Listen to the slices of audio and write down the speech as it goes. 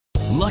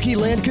Lucky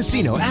Land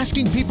Casino,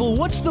 asking people,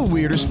 what's the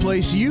weirdest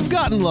place you've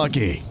gotten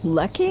lucky?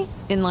 Lucky?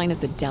 In line at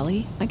the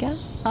deli, I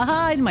guess?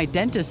 Aha, in my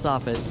dentist's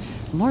office.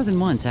 More than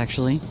once,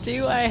 actually.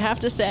 Do I have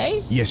to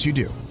say? Yes, you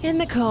do. In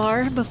the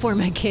car before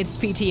my kids'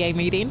 PTA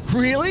meeting.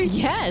 Really?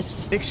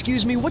 Yes.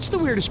 Excuse me, what's the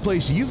weirdest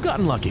place you've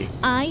gotten lucky?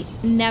 I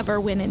never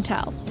win and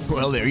tell.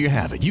 Well, there you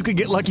have it. You can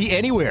get lucky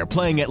anywhere,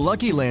 playing at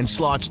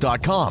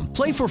LuckyLandSlots.com.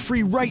 Play for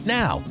free right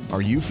now.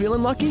 Are you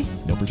feeling lucky?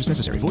 No purchase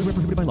necessary. Void where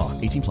prohibited by law.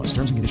 18 plus.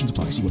 Terms and conditions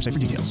apply. See website for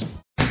details.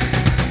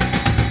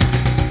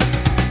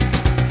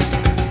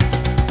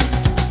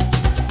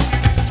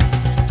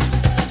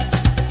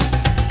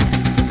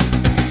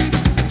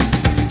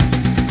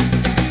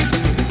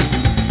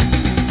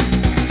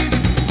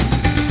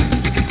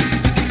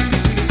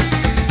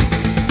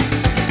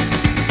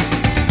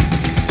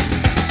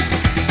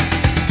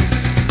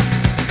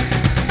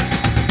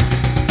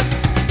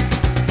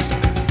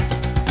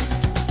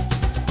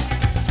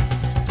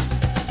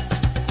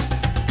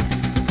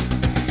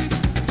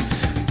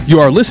 You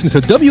are listening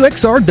to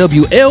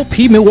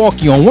WXRW-LP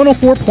Milwaukee on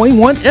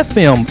 104.1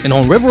 FM and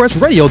on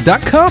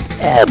RiverWestRadio.com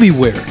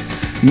everywhere.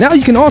 Now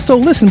you can also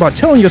listen by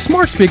telling your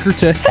smart speaker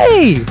to,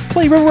 hey,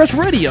 play River West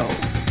Radio.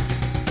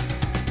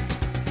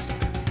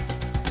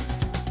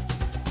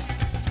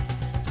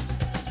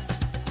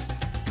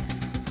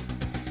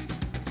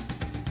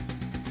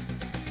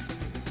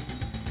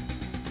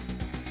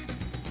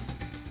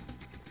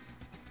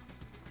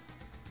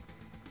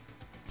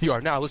 You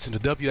are now listening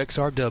to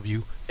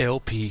WXRW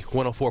LP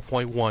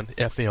 104.1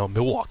 FM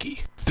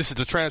Milwaukee. This is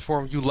the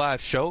Transform You Live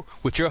show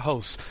with your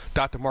hosts,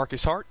 Dr.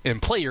 Marcus Hart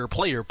and Player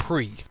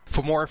Pre.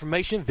 For more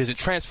information, visit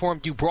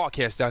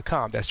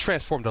TransformUBroadcast.com. That's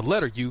transform the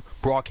letter U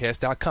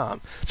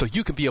broadcast.com. So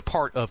you can be a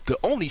part of the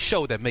only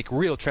show that make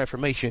real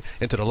transformation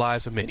into the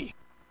lives of many.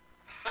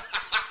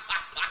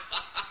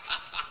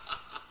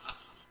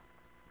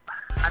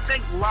 I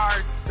think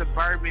large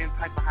suburban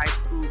type of high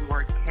school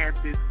or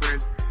campus where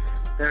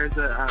there's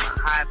a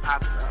high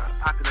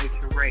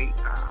population rate,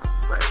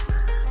 but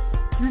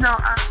you know,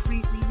 we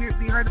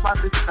heard about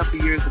this a couple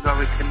of years ago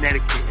in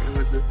Connecticut. It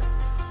was a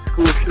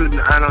school shooting.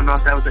 I don't know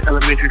if that was an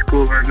elementary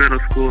school or a middle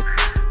school,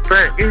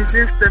 but it's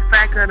just the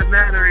fact of the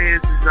matter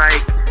is like.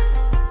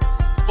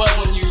 But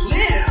when you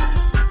live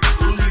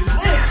in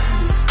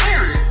the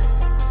spirit,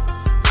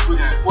 which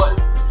is what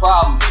the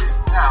problem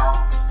is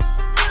now,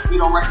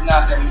 we don't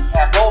recognize that we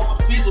have both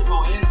a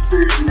physical and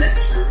spiritual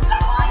nature.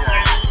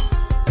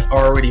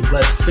 Already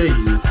blessed to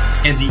you,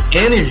 and the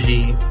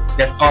energy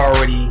that's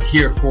already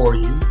here for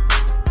you.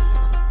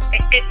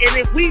 And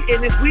if we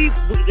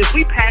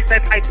pass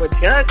that type of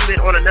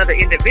judgment on another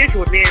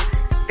individual, then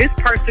this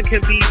person can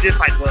be just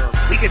like, well,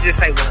 we can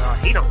just say, well,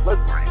 he don't look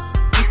right.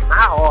 He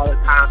smile all the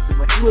time too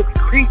much. He looks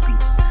creepy.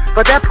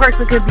 But that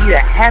person can be the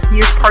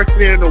happiest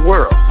person in the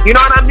world. You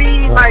know what I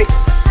mean? Like.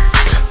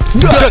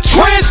 The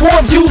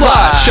Transform You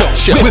Live show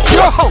with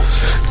your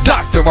host,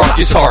 Dr.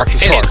 Marcus Hart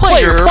and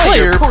Player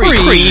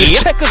Pre.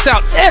 Check us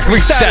out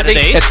every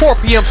Saturday at 4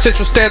 p.m.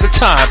 Central Standard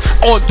Time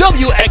on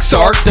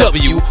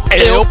WXRW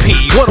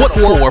LP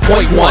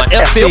 104.1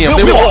 FM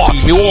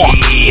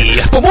Milwaukee.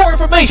 For more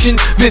information,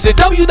 visit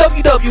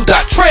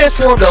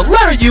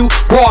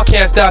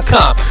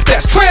www.transformtheletterbroadcast.com.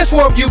 That's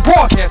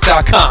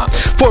transformubroadcast.com.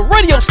 For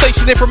radio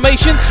station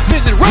information,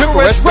 visit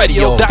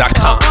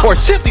riverwestradio.com or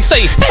simply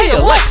say, hey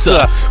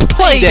Alexa,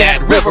 play that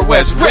River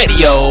West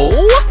Radio.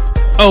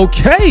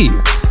 Okay.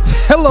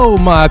 Hello,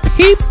 my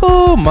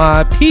people.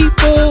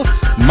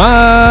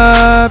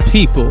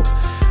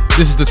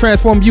 This is the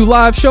Transform You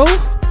Live show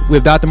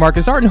with Dr.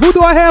 Marcus Hart. And who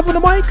do I have on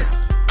the mic?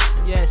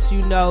 Yes,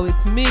 you know,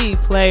 it's me,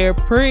 Player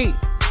Pre.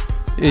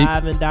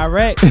 Live and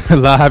direct.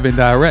 Live and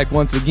direct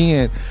once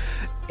again.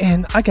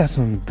 And I got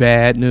some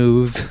bad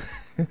news.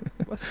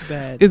 What's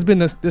bad? It's been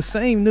the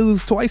same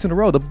news twice in a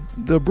row.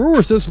 The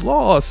Brewers just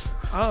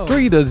lost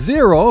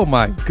 3-0. Oh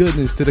my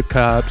goodness, to the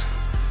Cubs.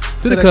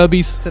 To the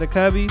Cubbies.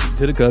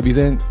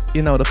 And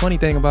you know, the funny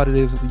thing about it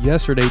is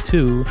yesterday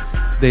too,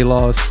 they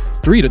lost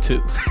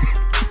 3-2.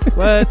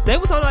 Well, they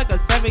was on like a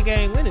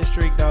 7-game winning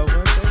streak though,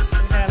 weren't they?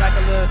 They had like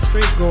a little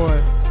streak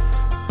going.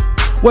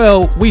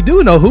 Well, we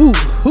do know who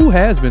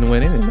has been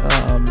winning,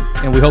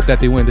 and we hope that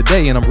they win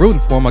today. And I'm rooting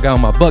for them. I got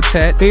on my Bucks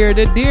hat. Fear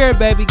the deer,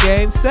 baby.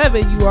 Game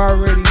 7, you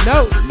already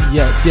know.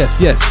 Yes,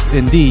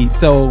 indeed.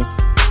 So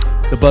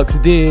the Bucks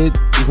did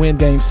win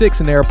Game 6,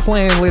 and they're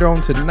playing later on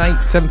tonight,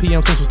 7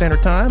 p.m. Central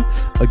Standard Time,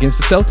 against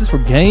the Celtics for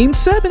Game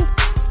 7.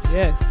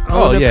 Yes.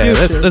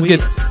 Let's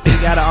get. We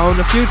gotta own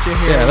the future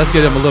here. Yeah, let's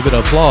give them a little bit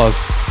of applause.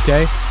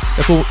 Okay,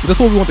 that's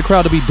what we want the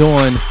crowd to be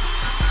doing.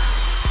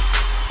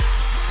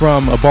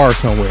 From a bar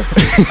somewhere.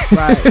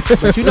 Right.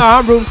 But you know,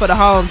 I'm rooting for the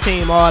home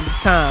team all the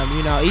time.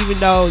 You know, even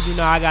though, you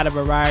know, I got a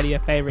variety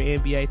of favorite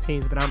NBA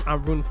teams, but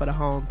I'm rooting for the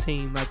home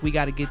team. Like, we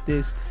got to get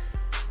this,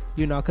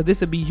 you know, because this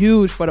would be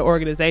huge for the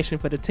organization,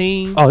 for the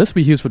team. Oh, this would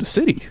be huge for the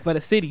city. For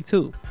the city,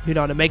 too. You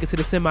know, to make it to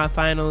the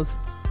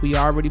semifinals. We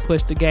already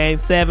pushed the Game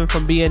 7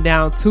 from being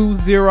down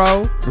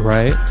 2-0.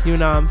 Right. You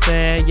know what I'm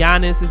saying?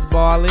 Giannis is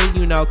balling,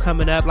 you know,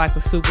 coming up like a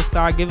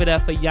superstar. Give it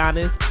up for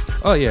Giannis.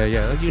 Oh yeah.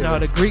 You know,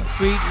 the Greek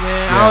freak,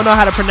 man. Yeah. I don't know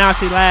how to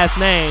pronounce your last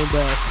name,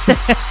 but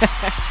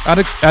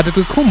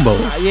Adetokumbo.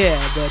 Yeah,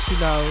 but you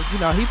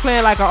know, he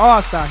playing like an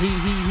all-star.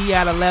 He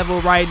at a level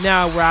right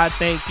now where I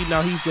think, you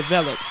know, he's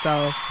developed.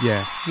 So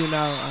yeah, you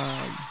know,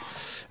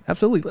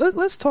 absolutely.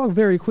 Let's talk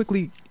very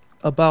quickly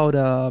about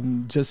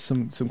just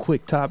some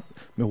quick top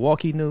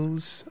Milwaukee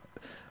news.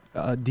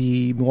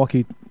 The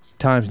Milwaukee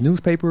Times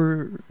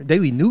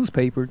daily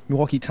newspaper,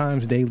 Milwaukee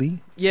Times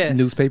Daily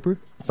newspaper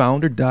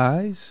founder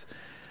dies.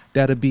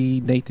 That'll be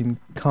Nathan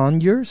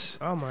Conyers.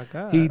 Oh my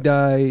God. He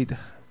died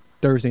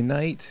Thursday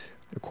night,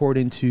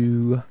 according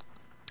to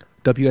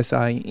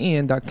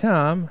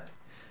WSIN.com.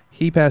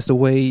 He passed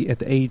away at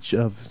the age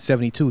of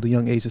 72, the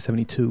young age of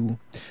 72.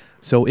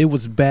 So it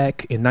was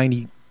back in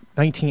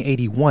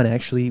 1981,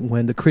 actually,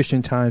 when the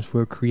Christian Times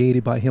were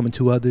created by him and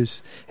two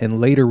others and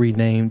later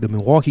renamed the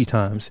Milwaukee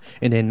Times.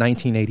 And in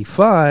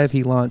 1985,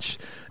 he launched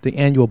the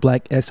annual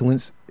Black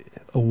Excellence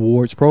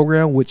Awards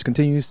program, which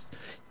continues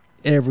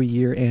every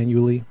year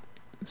annually.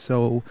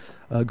 So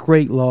a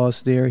great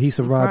loss there. He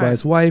survived by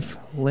his wife,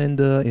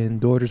 Linda,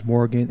 and daughters,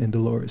 Morgan and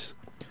Dolores.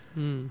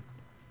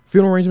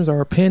 Funeral arrangements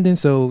are pending,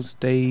 so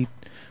stay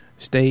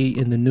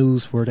in the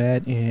news for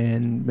that,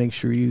 and make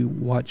sure you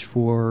watch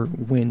for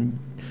when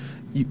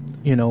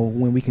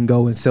when we can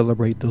go and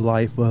celebrate the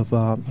life of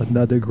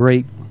another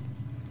great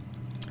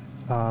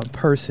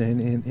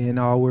person in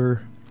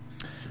our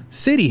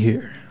city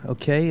here.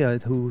 Okay,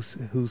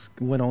 who's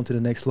went on to the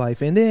next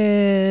life. And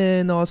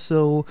then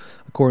also,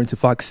 according to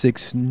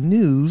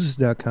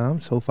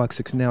Fox6News.com, so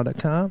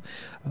Fox6Now.com,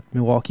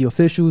 Milwaukee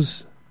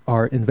officials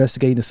are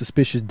investigating a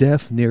suspicious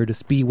death near the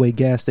Speedway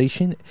gas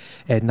station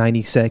at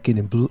 92nd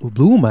and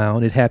Blue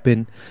Mound. It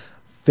happened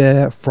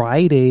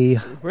Friday.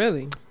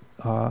 Really?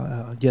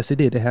 Yes, it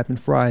did. It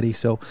happened Friday.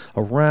 So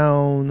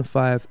around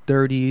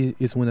 5:30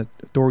 is when the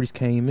authorities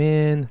came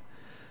in.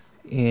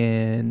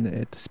 And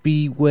at the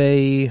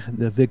Speedway,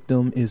 the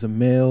victim is a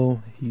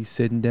male. He's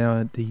sitting down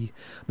at the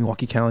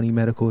Milwaukee County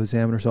Medical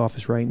Examiner's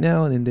office right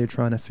now, and they're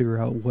trying to figure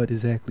out what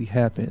exactly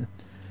happened.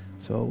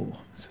 So,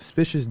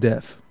 suspicious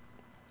death.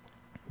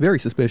 Very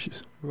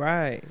suspicious.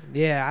 Right.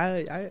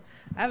 Yeah, I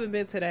haven't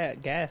been to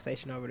that gas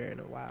station over there in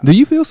a while. Do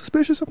you feel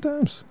suspicious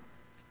sometimes?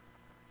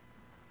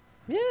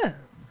 Yeah.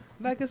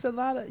 Like it's a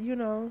lot of,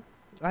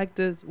 like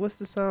this, what's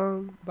the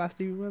song by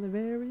Stevie Wonder?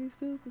 Very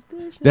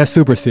superstitious. That's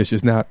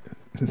superstitious, not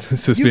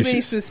suspicious. You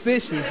mean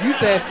suspicious.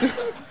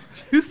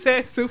 You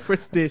said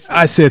superstitious.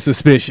 I said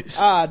suspicious.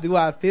 Do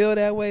I feel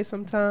that way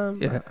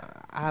sometimes? Yeah.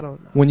 I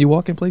don't know. When you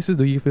walk in places,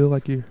 do you feel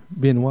like you're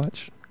being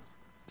watched?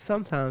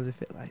 Sometimes it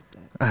feels like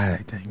that. I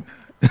think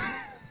not.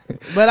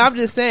 But I'm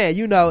just saying,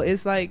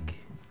 it's like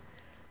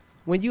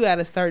when you at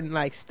a certain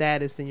like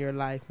status in your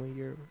life, when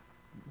you're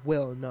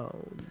well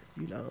known,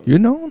 You're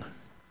known?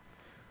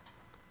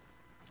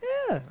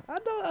 Yeah, I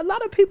know a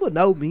lot of people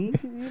know me.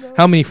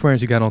 How many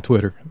friends you got on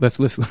Twitter? Let's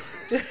check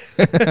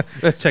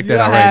that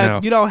out right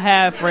now. You don't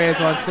have friends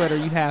on Twitter.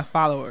 You have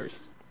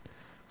followers.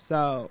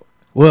 So.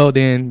 Well,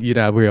 then you're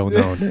not real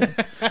known.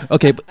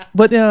 Okay,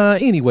 but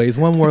anyways,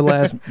 one more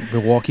last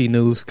Milwaukee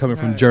news coming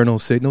from Journal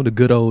Signal, the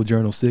good old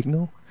Journal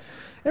Signal.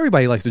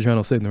 Everybody likes the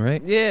Journal Signal,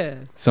 right? Yeah.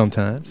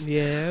 Sometimes.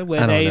 Yeah,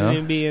 when they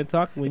ain't being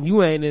talked, when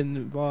you ain't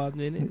involved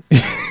in it.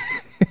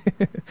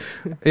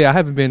 Yeah, I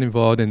haven't been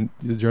involved in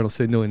the Journal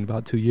Signal in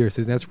about 2 years,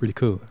 so that's pretty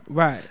cool.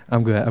 Right.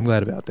 I'm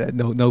glad about that.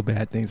 No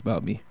bad things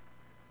about me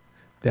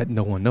that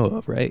no one know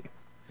of, right?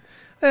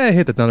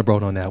 Hit the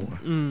thunderbolt on that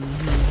one.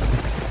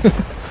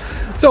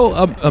 Mm-hmm. So,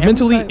 a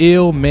mentally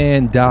ill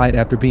man died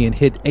after being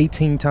hit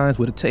 18 times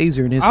with a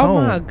taser in his home.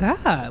 Oh my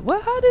God!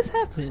 How this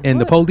happen? And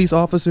the police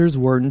officers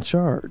were in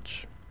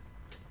charge.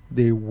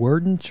 They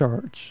weren't in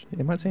charge.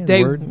 Am I saying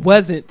they weren't?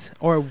 Wasn't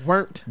or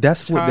weren't?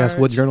 That's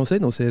what Journal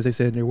Signal says. They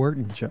said they weren't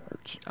in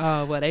charge.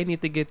 Oh, well, they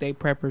need to get their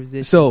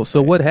preposition. So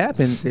what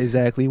happened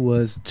exactly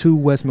was 2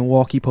 West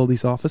Milwaukee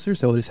police officers.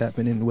 So this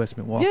happened in West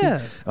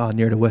Milwaukee,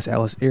 near the West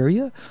Allis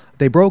area.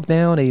 They broke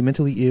down a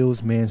mentally ill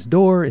man's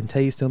door and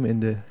tased him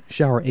in the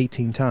shower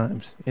 18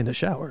 times in the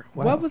shower.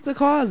 Wow. What was the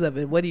cause of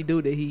it? What did he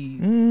do? Because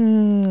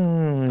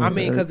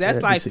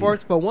that's like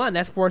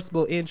that's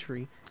forcible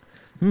entry.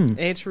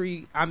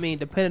 Entry,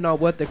 depending on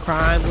what the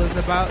crime was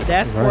about,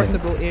 that's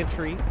forcible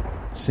entry.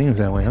 Seems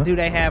that way, huh? Do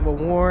they have a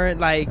warrant?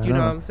 Like, you know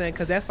what I'm saying?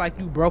 Because that's like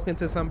you broke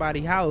into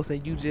somebody's house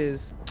and you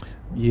just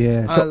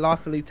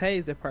unlawfully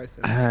tased the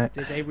person.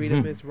 Did they read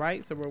him his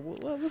rights? Or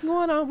what's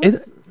going on?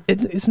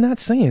 It's not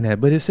saying that,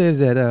 but it says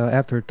that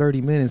after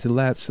 30 minutes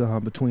elapsed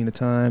between the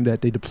time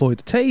that they deployed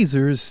the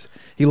tasers,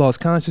 he lost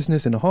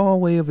consciousness in the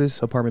hallway of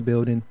his apartment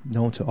building,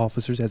 known to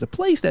officers as a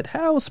place that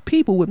housed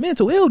people with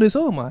mental illness.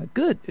 Oh, my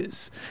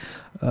goodness.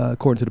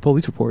 According to the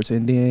police reports.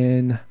 And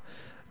then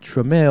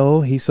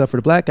Trammell, he suffered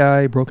a black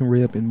eye, broken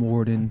rib, and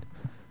more than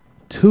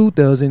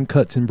 2,000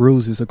 cuts and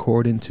bruises,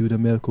 according to the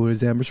medical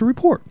examiner's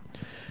report.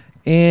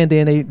 And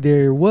then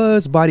there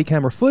was body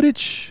camera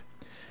footage.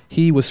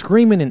 He was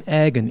screaming in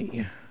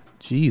agony.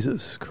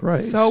 Jesus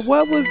Christ. So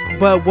what was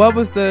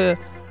the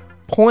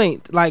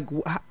point? Like,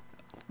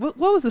 What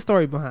was the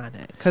story behind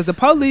that? Because the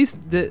police,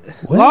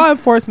 law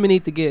enforcement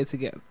need to get it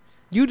together.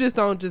 You just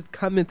don't just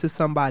come into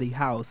somebody's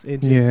house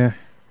and just,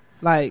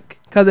 like,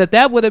 because if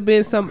that would have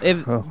been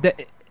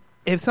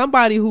if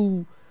somebody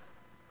who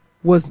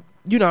was,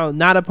 you know,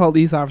 not a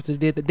police officer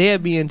did that,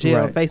 they'd be in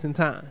jail facing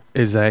time.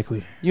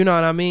 Exactly. You know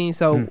what I mean?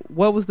 So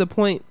what was the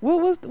point?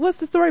 What's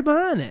the story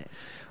behind that?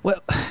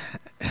 Well,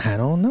 I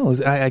don't know.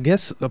 I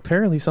guess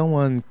apparently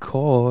someone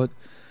called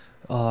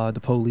the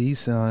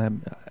police,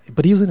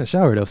 but he was in the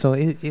shower though. So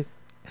I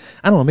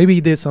don't know. Maybe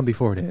he did something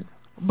before that.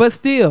 But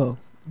still,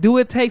 do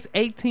it take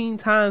 18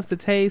 times to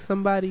tase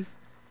somebody?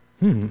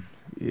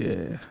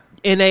 Yeah.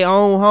 In their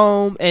own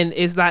home, and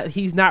it's like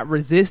he's not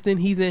resisting.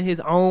 He's in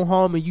his own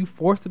home, and you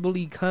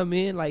forcibly come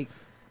in. Like,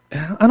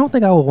 I don't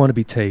think I would want to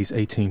be tased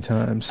 18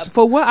 times.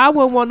 For what? I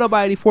wouldn't want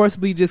nobody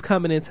forcibly just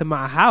coming into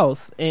my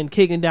house and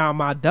kicking down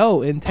my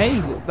door and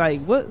tasing. Like,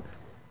 what?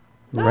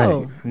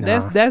 No,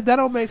 that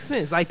don't make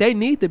sense. Like, they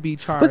need to be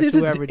charged. But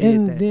whoever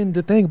did that. Then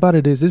the thing about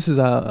it is, this is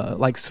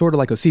like sort of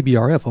like a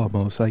CBRF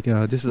almost. Like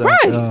this is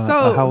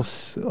a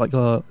house, like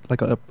a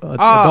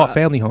adult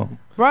family home.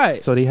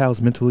 Right. So they house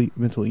mentally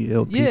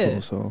ill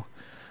people. So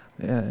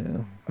yeah.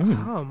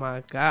 Oh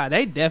my God,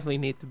 they definitely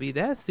need to be.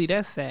 That's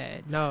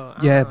sad. No.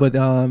 Yeah, but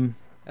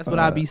that's what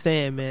I be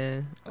saying,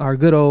 man. Our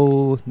good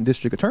old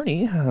district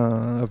attorney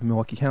of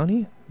Milwaukee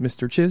County,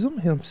 Mr. Chisholm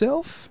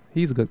himself,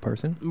 he's a good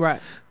person. Right.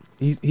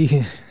 He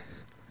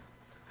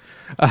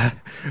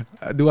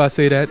do I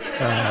say that?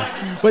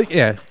 But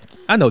yeah,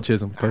 I know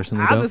Chisholm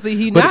personally.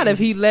 Obviously, not if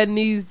he letting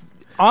these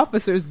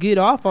officers get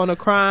off on a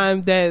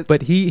crime that.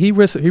 But he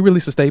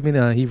released a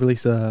statement. He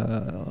released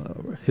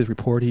his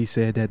report. He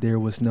said that there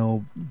was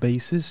no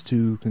basis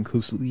to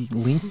conclusively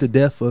link the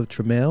death of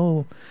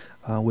Trammell,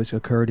 which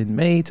occurred in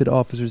May, to the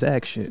officer's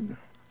action.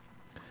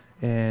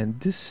 And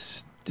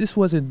this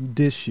wasn't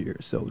this year.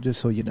 So just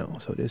so you know,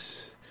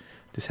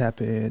 this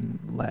happened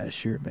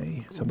last year,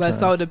 May. Sometime.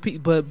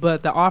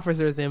 But the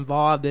officers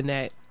involved in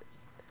that.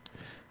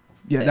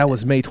 Yeah, that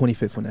was May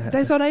 25th when that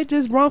happened. So they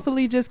just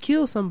wrongfully just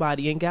killed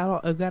somebody and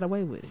got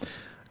away with it.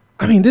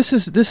 I mean, this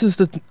is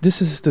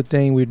the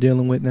thing we're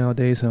dealing with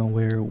nowadays,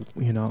 where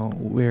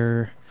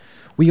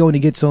we only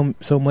get so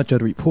much of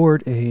the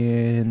report,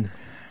 and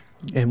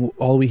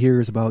all we hear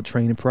is about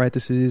training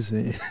practices.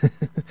 And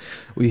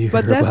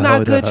but that's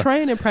not good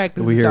training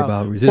practices. We hear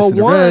about resisting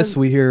arrest.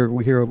 We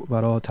hear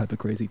about all type of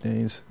crazy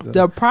things. So.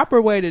 The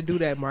proper way to do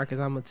that, Marcus,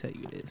 I'm gonna tell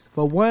you this.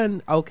 For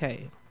one,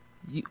 okay.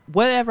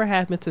 Whatever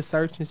happened to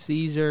search and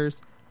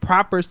seizures,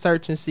 proper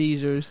search and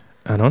seizures?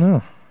 I don't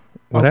know.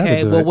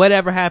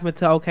 Whatever happened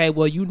to,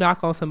 you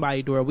knock on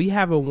somebody's door. We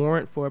have a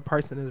warrant for a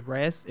person's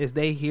arrest. Is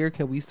they here?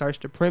 Can we search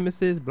the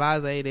premises?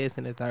 Blase this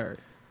and the third.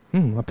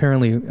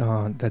 Apparently,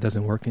 that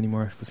doesn't work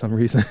anymore for some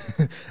reason.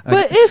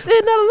 But it's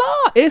in the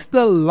law. It's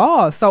the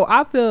law. So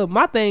I feel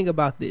my thing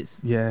about this.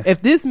 Yeah.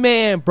 If this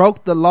man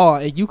broke the law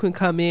and you can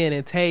come in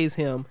and tase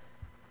him,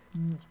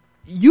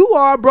 you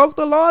all broke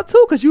the law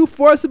too, because you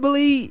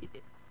forcibly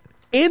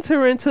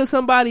enter into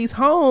somebody's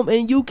home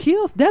and you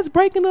kill. That's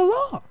breaking the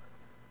law.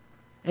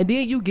 And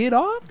then you get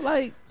off,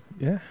 like.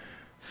 Yeah.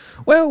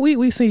 Well,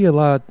 we see a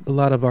lot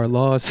of our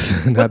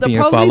laws not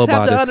being followed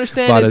by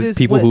the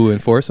people who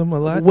enforce them a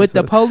lot. What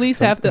the police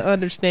have to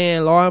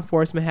understand, law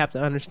enforcement have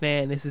to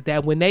understand, is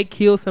that when they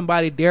kill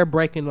somebody, they're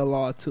breaking the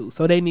law too.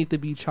 So they need to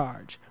be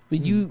charged.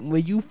 When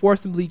you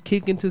forcibly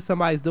kick into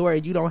somebody's door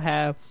and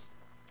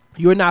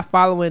you're not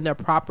following the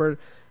proper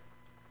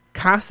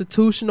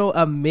constitutional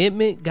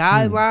amendment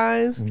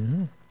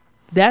guidelines,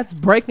 that's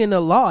breaking the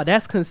law.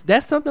 That's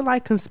something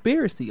like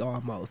conspiracy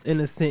almost,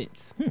 in a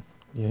sense.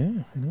 Yeah,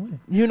 in a way.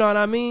 You know what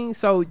I mean?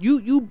 So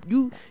you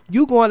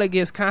going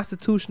against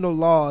constitutional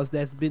laws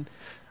that's been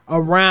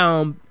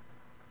around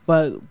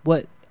for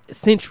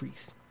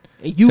centuries,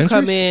 and you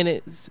come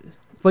in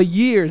for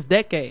years,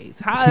 decades,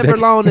 however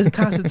long this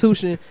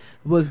Constitution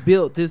was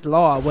built, this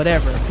law,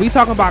 whatever. We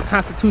talking about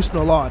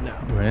constitutional law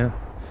now. Yeah.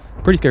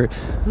 Pretty scary.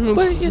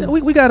 But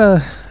we got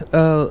a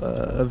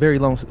very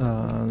long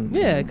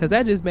because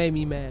that just made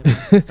me mad.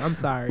 I'm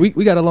sorry.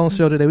 we got a long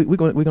show today. We're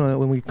gonna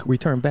when we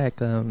return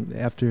back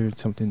after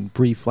something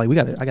brief, like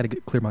I gotta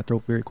clear my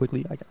throat very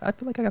quickly. I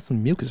feel like I got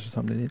some mucus or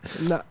something in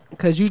it. No,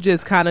 because you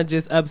just kind of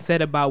just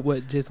upset about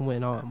what just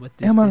went on with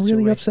this. Am I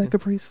really upset,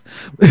 Caprice?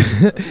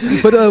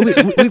 But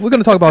we're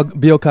gonna talk about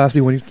Bill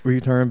Cosby when we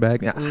return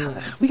back.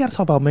 We gotta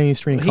talk about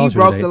mainstream culture.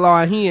 He broke the law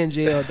and he in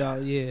jail,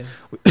 though. Yeah.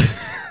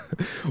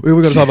 We're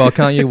going to talk about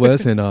Kanye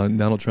West and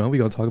Donald Trump. We're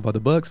going to talk about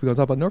the Bucks. We're going to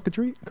talk about North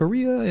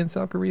Korea and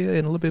South Korea and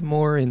a little bit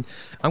more. And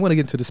I'm going to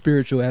get into the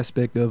spiritual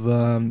aspect of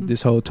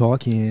this whole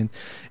talk and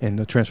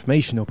the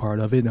transformational part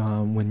of it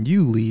when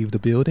you leave the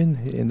building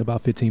in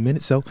about 15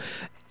 minutes. So,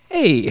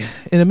 hey,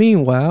 in the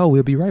meanwhile,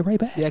 we'll be right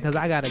back. Yeah, because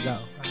I got to go.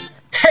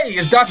 Hey,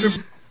 it's Dr.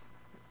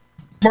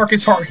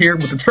 Marcus Hart here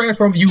with the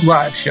Transform You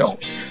Live show.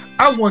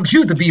 I want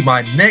you to be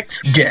my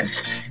next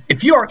guest.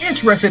 If you are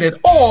interested at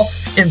all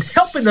in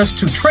helping us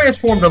to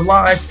transform the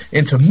lives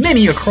into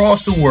many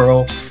across the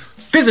world,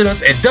 visit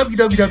us at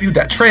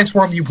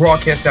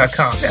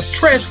www.transformubroadcast.com. That's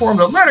transform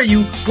the letter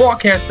U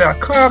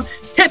broadcast.com.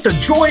 hit the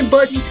join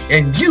button,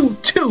 and you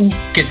too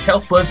can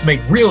help us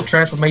make real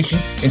transformation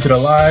into the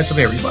lives of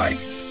everybody.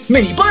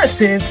 Many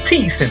blessings,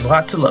 peace, and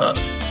lots of love.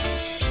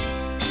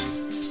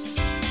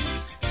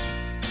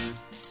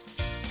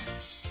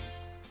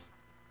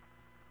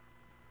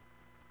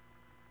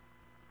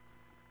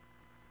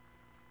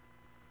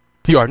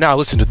 You are now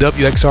listening to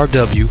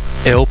WXRW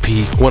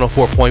LP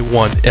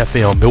 104.1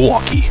 FM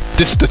Milwaukee.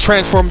 This is the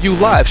Transform You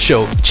Live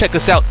show. Check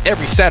us out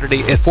every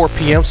Saturday at 4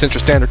 p.m. Central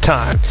Standard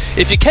Time.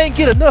 If you can't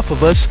get enough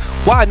of us,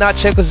 why not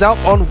check us out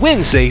on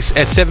Wednesdays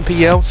at 7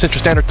 p.m. Central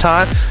Standard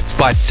Time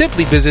by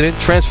simply visiting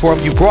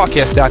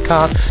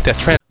TransformYouBroadcast.com.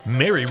 That's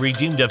Mary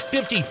redeemed a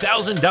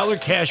 $50,000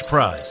 cash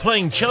prize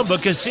playing Chumba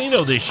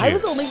Casino this year. I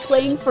was only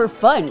playing for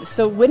fun,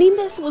 so winning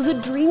this was a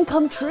dream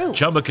come true.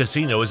 Chumba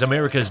Casino is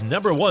America's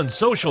 #1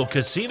 social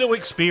casino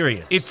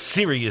experience. It's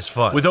serious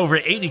fun. With over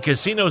 80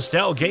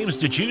 casino-style games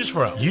to choose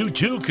from, you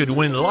too could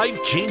win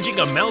life-changing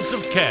amounts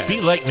of cash.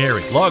 Be like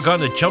Mary. Log on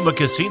to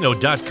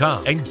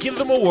ChumbaCasino.com and give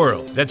them a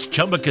whirl. That's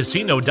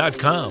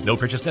ChumbaCasino.com. No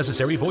purchase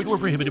necessary. Void where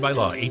prohibited by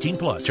law. 18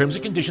 plus. Terms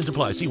and conditions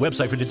apply. See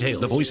website for details.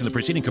 The voice in the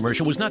preceding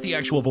commercial was not the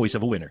actual voice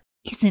of a winner.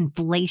 Is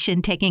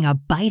inflation taking a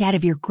bite out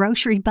of your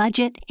grocery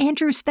budget?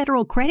 Andrews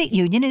Federal Credit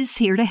Union is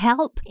here to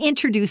help.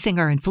 Introducing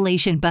our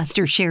Inflation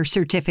Buster Share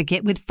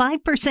Certificate with 5%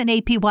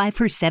 APY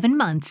for 7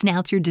 months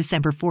now through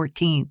December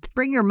 14th.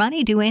 Bring your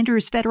money to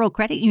Andrews Federal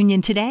Credit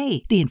Union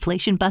today. The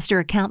Inflation Buster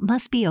account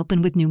must be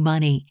open with new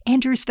money.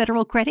 Andrews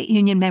Federal Credit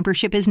Union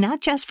membership is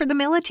not just for the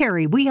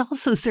military. We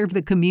also serve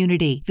the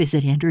community.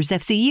 Visit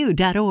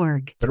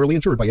andrewsfcu.org. Federally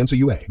insured by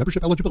NCUA.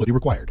 Membership eligibility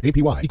required.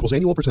 APY equals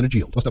annual percentage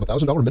yield. Must have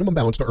 $1,000 minimum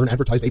balance to earn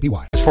advertised APY.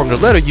 Transform the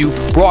letter U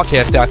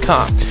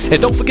broadcast.com.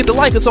 And don't forget to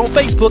like us on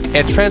Facebook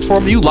at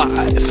Transform You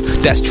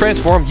Live. That's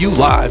Transform You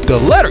Live, the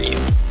letter U.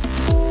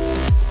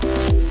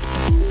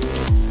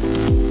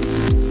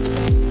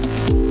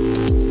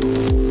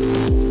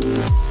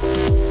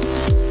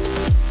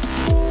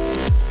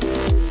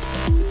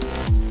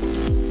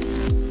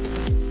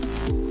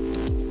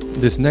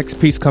 This next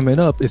piece coming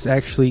up is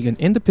actually an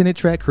independent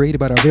track created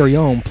by our very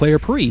own Player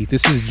Pre.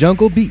 This is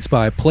Jungle Beats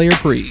by Player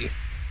Pre.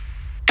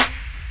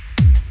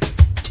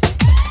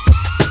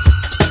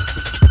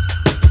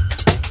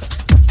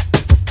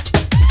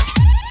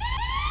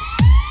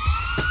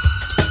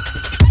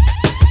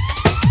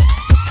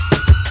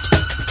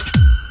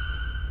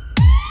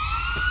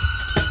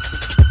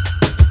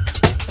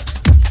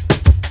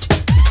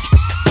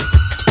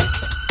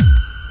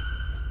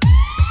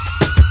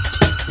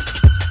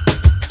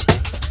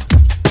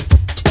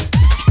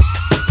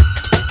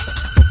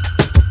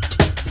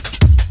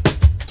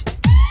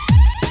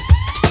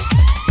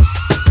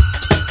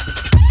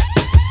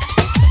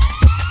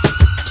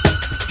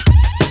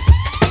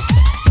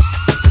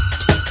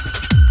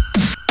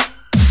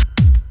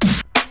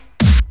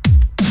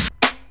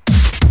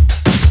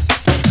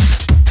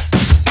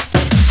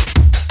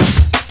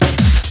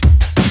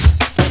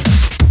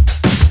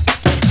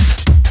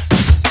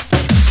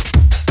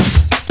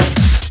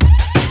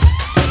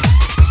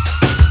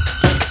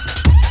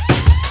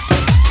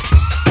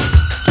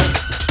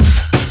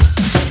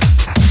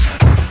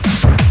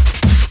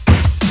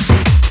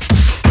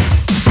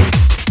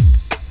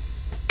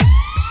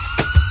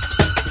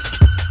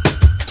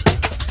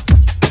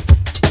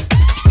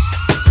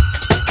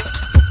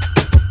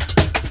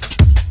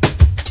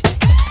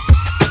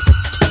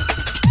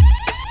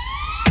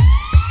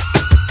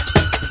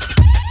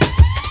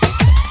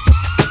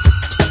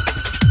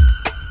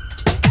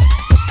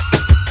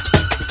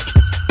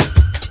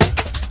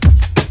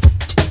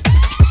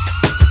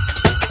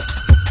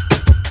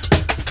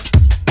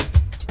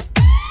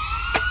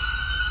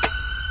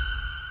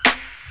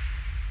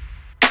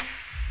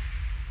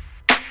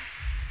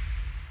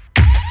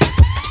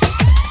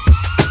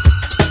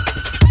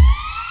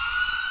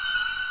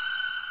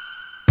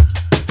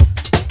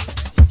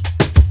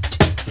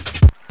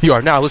 You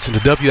are now listening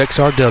to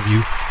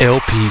WXRW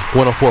LP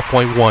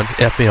 104.1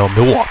 FM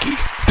Milwaukee.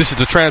 This is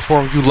the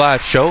Transform You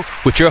Live show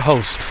with your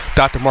hosts,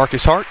 Dr.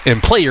 Marcus Hart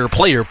and Player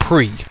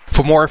Pre.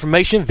 For more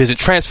information, visit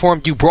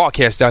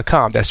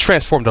TransformYouBroadcast.com. That's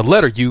transform the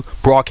letter U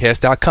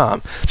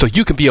broadcast.com. So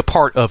you can be a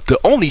part of the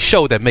only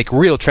show that make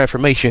real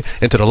transformation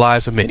into the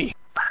lives of many.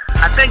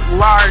 I think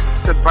large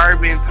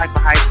suburban type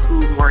of high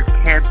school or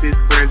campus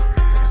where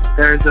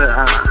there's a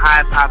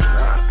high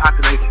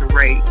population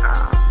rate,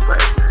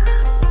 but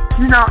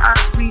you know,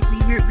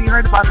 we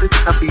heard about this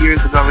a couple years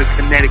ago in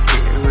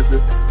Connecticut. It was a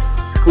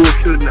school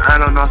shooting. I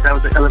don't know if that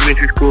was an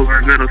elementary school or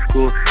a middle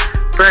school.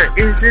 But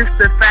it's just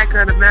the fact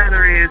of the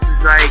matter is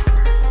like...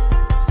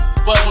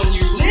 But when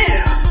you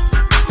live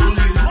in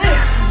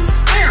the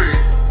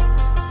spirit,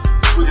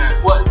 which is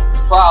what the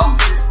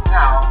problem is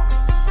now,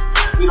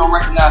 we don't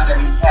recognize that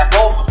we have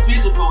both a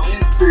physical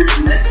and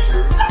spiritual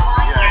nature.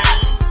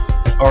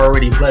 It's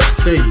already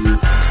blessed to you.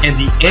 And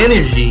the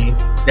energy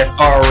that's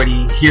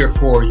already here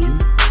for you.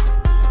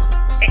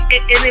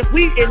 And if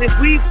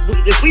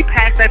we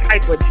pass that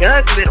type of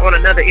judgment on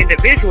another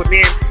individual,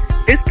 then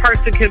this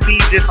person can be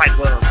just like,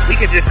 well, we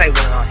can just say,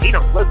 well, he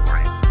don't look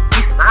right.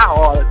 He smile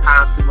all the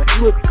time too much.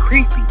 He looks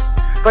creepy.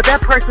 but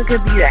that person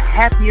could be the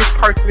happiest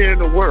person in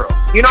the world.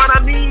 You know what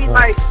I mean?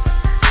 Like,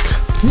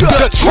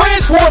 The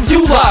Transform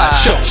You Live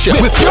Show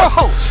with your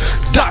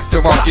host,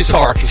 Dr. Marcus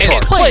Hart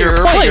and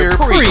Player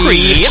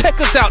Pre.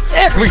 Check us out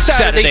every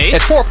Saturday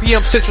at 4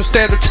 p.m. Central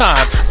Standard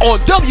Time on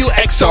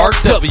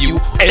WXRW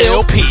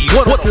LP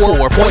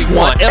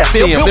 104.1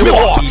 FM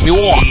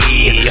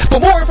Milwaukee. For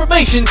more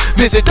information,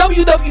 visit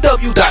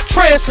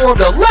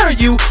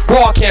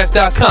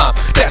www.transformthetletterbroadcast.com.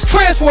 That's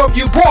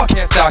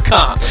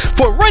transformubroadcast.com.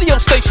 For radio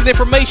station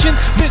information,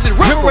 visit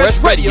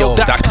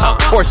riverwestradio.com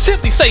or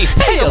simply say,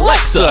 "Hey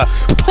Alexa,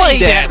 play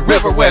that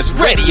River West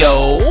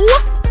Radio."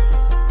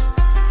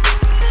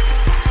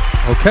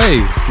 Okay,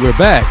 we're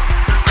back.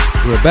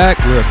 We're back.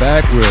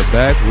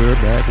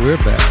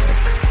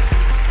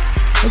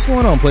 What's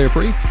going on, Player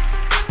Pre?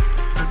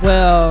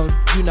 Well,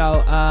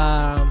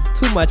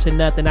 too much of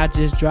nothing. I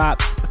just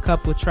dropped a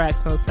couple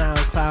tracks on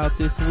SoundCloud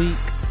this week.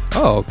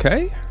 Oh,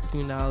 okay.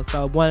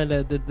 So one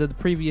of the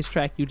previous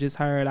track you just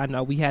heard, I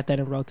know we had that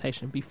in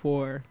rotation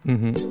before.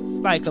 Mm-hmm. It's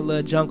like a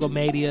little Jungle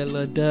Media, a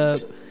little dub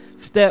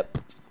step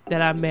that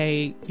I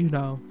made,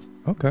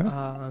 Okay.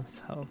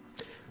 So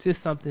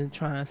just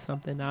trying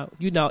something out,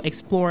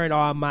 exploring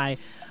all my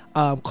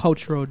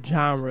cultural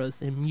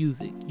genres and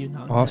music,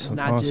 Awesome.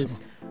 not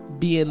just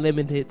being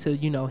limited to,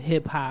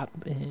 hip hop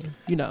and,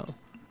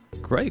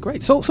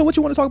 Great. So what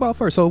you want to talk about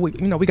first? So we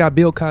got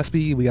Bill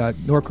Cosby, we got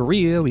North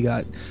Korea, we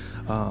got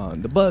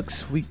the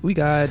Bucks, we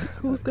got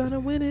who's gonna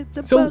win it?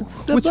 The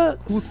Bucks. What do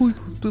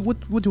you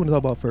want to talk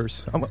about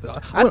first? I'm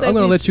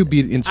gonna let you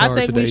be in charge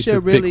today. I think we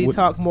should really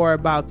talk more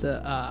about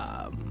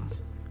the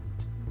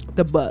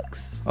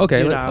Bucks.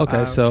 Okay.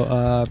 Let's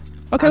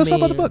talk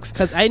about the Bucks.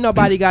 Because ain't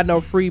nobody got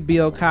no free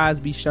Bill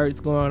Cosby shirts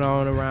going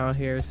on around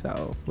here.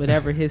 So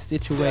whatever his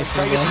situation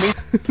is.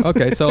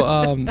 Okay,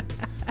 so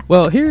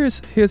well,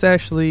 here's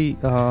actually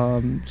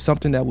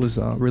something that was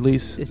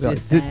released.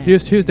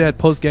 Here's that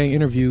post game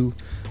interview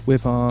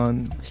with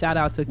shout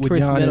out to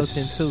Chris Giannis.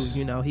 Middleton too.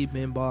 He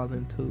been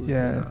balling too.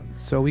 Yeah.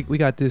 So we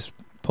got this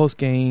post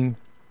game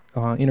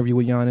interview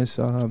with Giannis,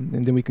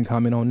 and then we can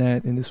comment on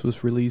that. And this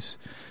was released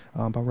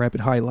by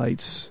Rapid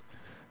Highlights.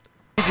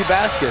 Easy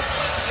baskets.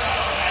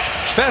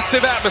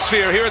 Festive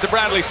atmosphere here at the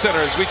Bradley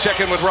Center as we check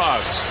in with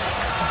Roz.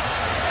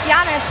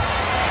 Giannis,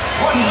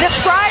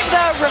 describe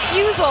the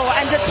refusal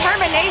and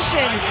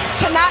determination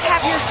to not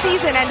have your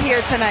season end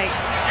here tonight.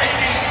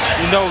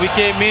 We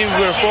came in,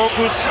 we were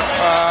focused.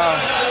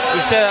 We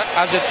said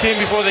as a team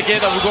before the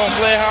game that we're going to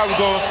play hard, we're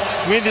going to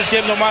win this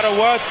game no matter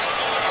what.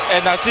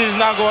 And our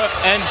season's not going to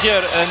end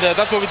here. And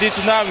that's what we did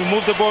tonight. We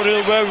moved the ball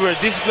really well. We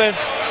were disciplined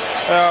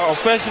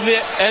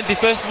offensively and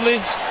defensively.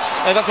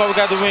 And that's why we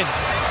got the win.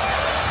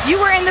 You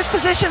were in this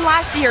position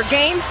last year.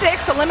 Game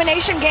 6,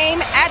 elimination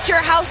game. At your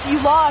house, you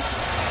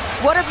lost.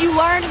 What have you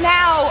learned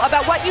now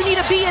about what you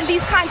need to be in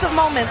these kinds of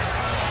moments?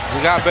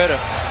 We got better.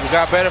 We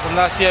got better from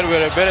last year. We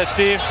were a better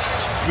team.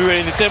 We were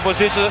in the same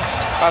position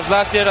as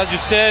last year, as you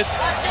said.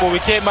 When we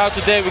came out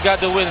today, we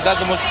got the win.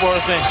 That's the most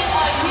important thing.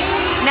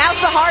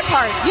 Now's the hard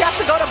part. You have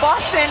to go to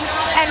Boston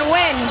and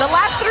win. The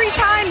last 3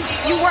 times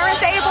you weren't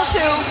able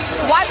to.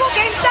 Why will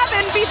Game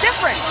 7 be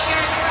different?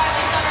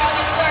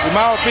 In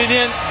my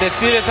opinion, the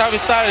series haven't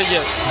started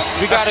yet.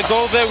 We got to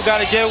go there. We got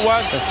to get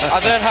one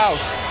at their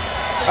house.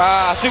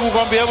 I think we're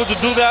going to be able to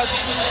do that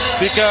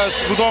because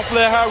we're going to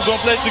play hard, we're going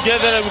to play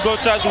together, and we're going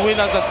to try to win,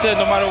 as I said,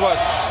 no matter what.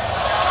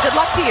 Good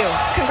luck to you.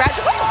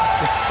 Congratulations.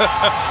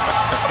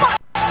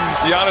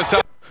 Giannis.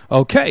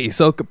 Okay,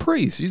 so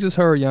Caprice, you just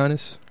heard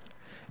Giannis,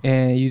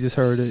 and you just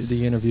heard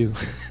the interview.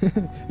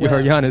 You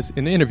heard Giannis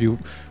in the interview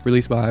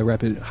released by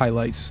Rapid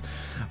Highlights.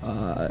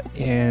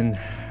 And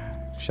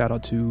shout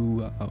out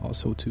to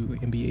also to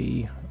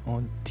NBA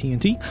on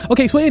TNT.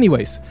 Okay, so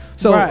anyways,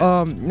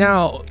 so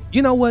now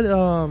you know what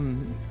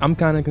I'm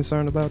kind of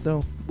concerned about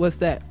though. What's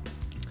that?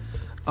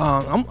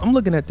 I'm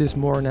looking at this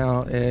more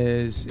now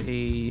as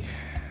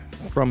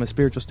from a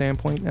spiritual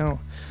standpoint now,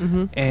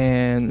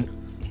 and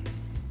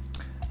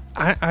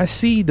I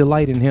see the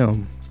light in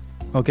him.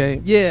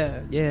 Okay. Yeah.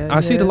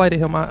 I see the light in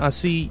him. I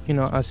see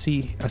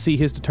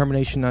his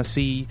determination. I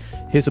see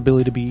his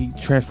ability to be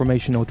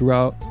transformational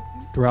throughout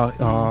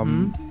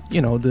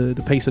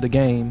the pace of the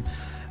game,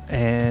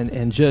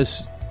 and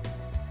just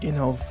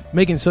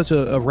making such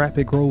a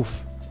rapid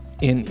growth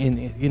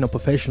in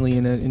professionally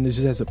and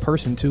just as a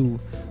person too.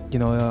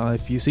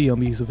 If you see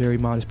him, he's a very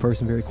modest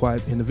person, very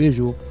quiet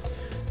individual,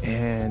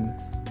 and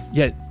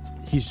yet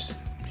he's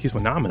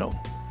phenomenal.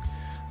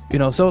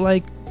 So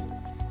like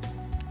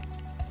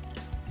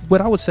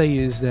what I would say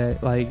is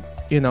that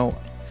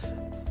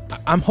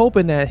I'm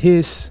hoping that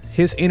his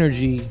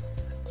energy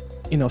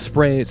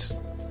spreads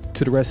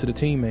to the rest of the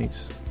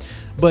teammates,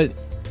 but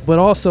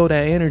also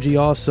that energy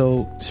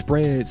also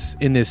spreads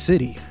in this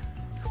city.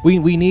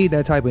 We need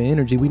that type of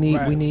energy. We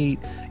need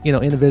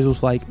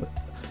individuals like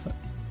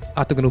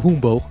Atagano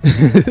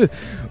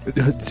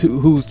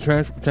who's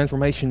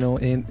transformational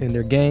in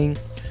their game,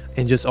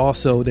 and just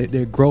also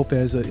their growth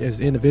as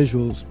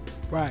individuals.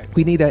 Right.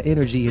 We need that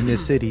energy in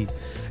this city,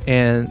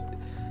 and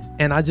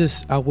I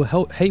would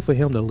hate for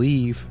him to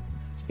leave,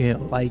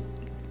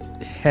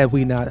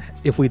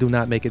 if we do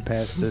not make it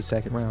past the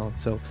second round.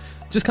 So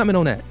just comment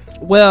on that.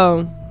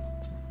 Well,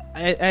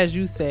 as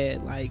you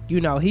said, like,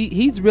 you know,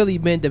 he's really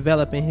been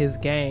developing his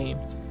game,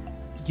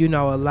 you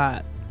know, a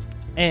lot.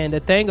 And the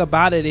thing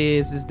about it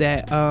is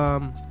that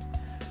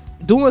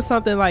doing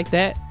something like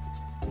that,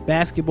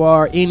 basketball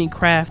or any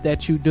craft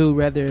that you do,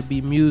 whether it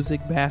be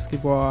music,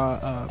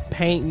 basketball,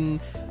 painting,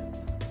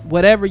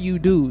 whatever you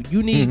do,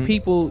 you need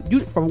people.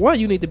 For one,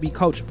 you need to be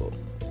coachable,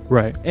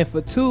 right? And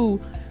for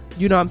two,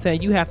 you know what I'm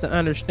saying, you have to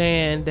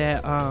understand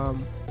that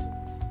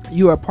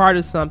you are part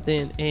of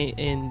something,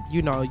 and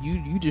you know,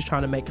 you just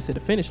trying to make it to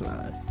the finish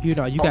line. You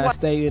know, you got to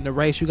stay in the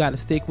race. You got to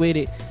stick with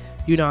it.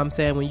 You know what I'm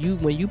saying? When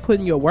you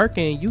putting your work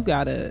in, you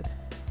got to,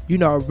 you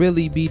know,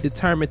 really be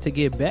determined to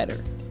get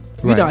better.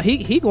 You know,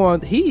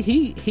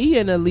 he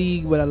in a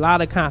league with a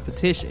lot of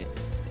competition.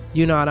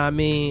 You know what I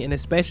mean? And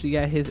especially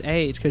at his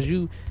age, because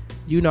you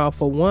know,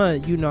 for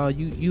one, you know,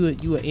 you an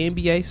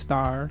NBA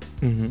star.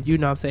 You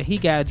know what I'm saying? He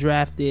got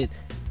drafted,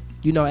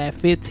 you know, at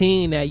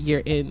 15 that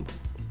year, and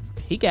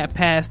he got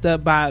passed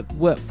up by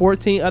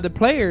 14 other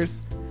players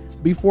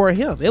before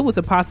him. It was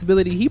a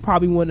possibility he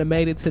probably wouldn't have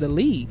made it to the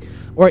league,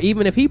 or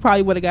even if he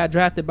probably would have got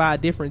drafted by a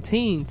different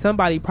team,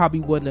 somebody probably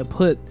wouldn't have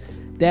put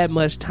that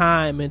much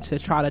time into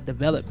try to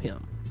develop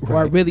him,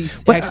 or really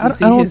actually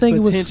see his potential. It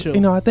was,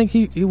 you know, I think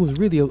it was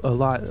really a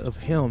lot of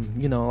him.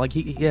 You know, like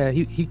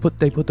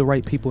they put the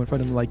right people in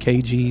front of him, like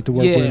KG to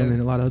work with him, and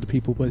a lot of other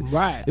people. But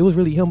it was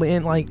really him,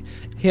 and like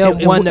him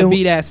wanting to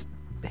be that.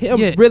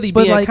 Really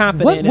being like,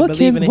 confident and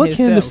believing in himself. What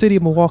can the city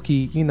of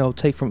Milwaukee, you know,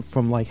 take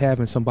from like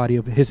having somebody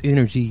of his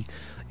energy,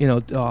 you know,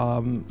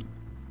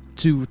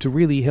 to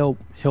really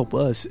help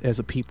us as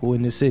a people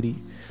in this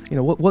city? You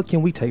know, what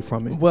can we take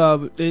from it?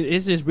 Well,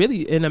 it's just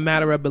really in a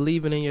matter of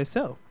believing in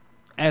yourself.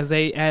 As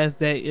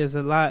there is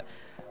a lot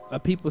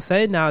of people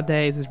say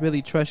nowadays, is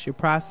really trust your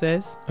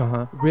process.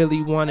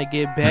 Really want to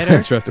get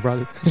better. Trust the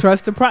process.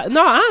 Trust the process.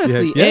 No,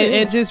 honestly,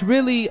 and just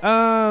really,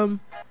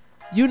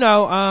 you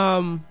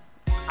know,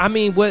 I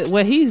mean,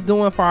 what he's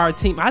doing for our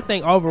team, I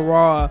think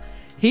overall,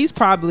 this is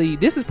probably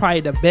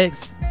the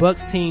best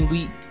Bucks team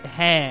we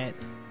had.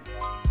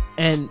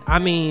 And I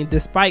mean,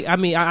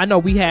 I know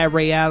we had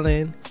Ray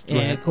Allen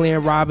and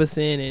Glenn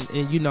Robinson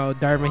and you know,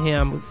 Dervin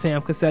Ham,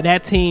 Sam Cassell,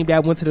 that team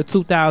that went to the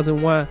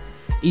 2001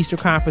 Eastern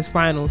Conference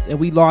Finals, and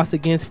we lost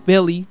against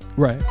Philly.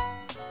 Right.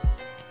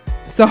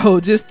 So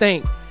just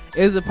think,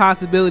 there's a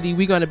possibility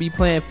we're going to be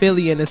playing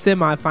Philly in the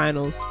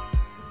semifinals.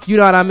 You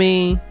know what I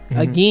mean?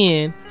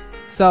 Again.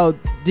 So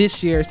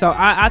this year,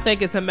 I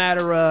think it's a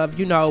matter of,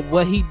 you know,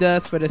 what he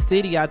does for the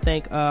city. I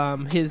think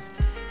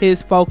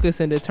his focus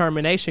and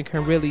determination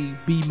can really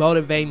be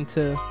motivating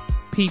to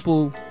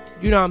people,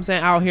 you know what I'm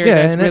saying, out here. Yeah,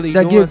 that's and really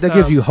that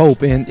gives you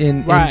hope, and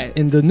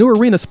the new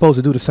arena is supposed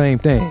to do the same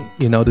thing.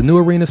 You know, the new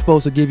arena is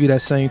supposed to give you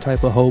that same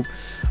type of hope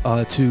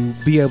to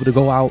be able to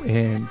go out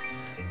and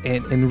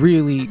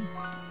really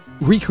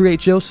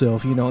recreate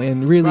yourself, you know,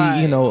 and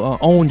really, you know,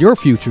 own your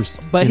futures.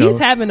 But he's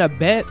having a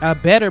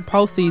better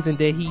postseason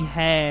than he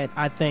had,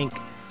 I think,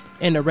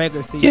 in the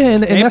regular season. Yeah,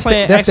 and that's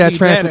that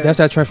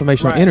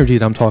transformational energy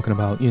that I'm talking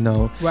about, you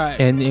know. Right.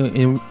 And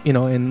you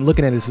know, and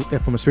looking at it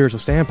from a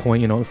spiritual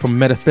standpoint, you know, from a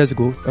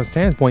metaphysical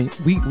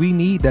standpoint, we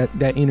need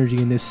that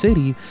energy in this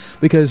city,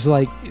 because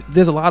like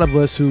there's a lot of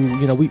us who,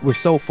 you know, we're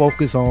so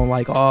focused on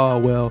like, oh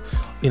well,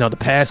 you know, the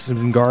past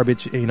is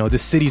garbage, you know,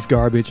 this city's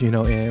garbage, you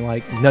know, and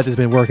like nothing's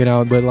been working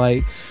out,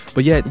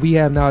 but yet we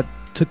have not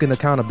taken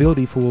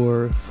accountability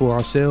for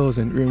ourselves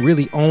and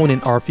really owning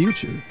our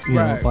future, you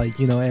know, like,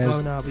 you know,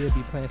 as no, we'll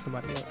be playing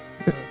somebody else.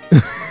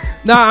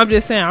 No, I'm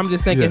just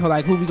thinking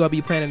like who we gonna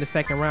be playing in the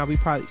second round.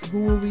 Who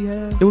will we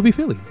have? It would be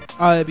Philly.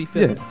 Oh, it'd be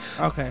Philly.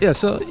 Yeah. Okay. Yeah.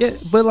 So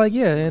but like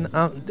and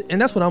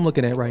that's what I'm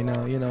looking at right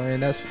now, you know,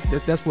 and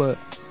that's what,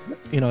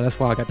 you know, that's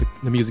why I got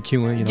the music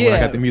cueing. You know, when I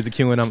got the music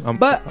cueing,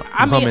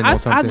 I'm humming on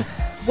something.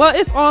 Well,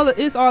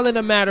 it's all in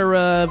a matter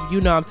of,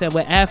 you know what I'm saying,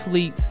 with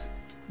athletes,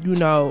 you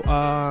know,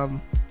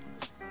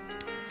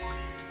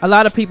 a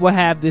lot of people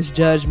have this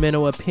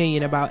judgmental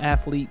opinion about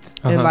athletes,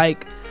 and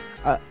like,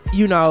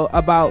 you know,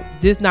 about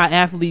just not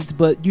athletes,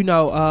 but you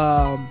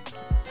know,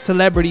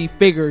 celebrity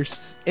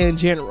figures in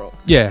general.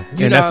 Yeah,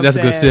 and that's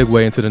a good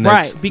segue into the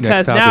next, right?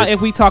 Because now if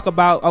we talk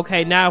about,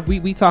 now if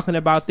we talking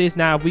about this,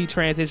 now if we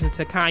transition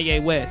to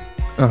Kanye West,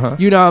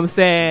 you know what I'm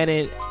saying,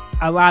 and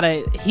a lot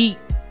of heat.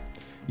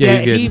 Yeah,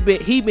 he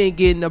been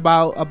getting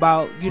about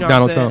you know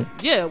Donald what I'm saying?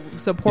 Trump. Yeah,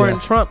 supporting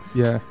Trump.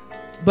 Yeah.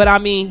 But I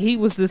mean, he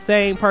was the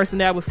same person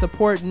that was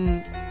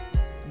supporting,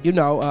 you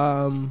know,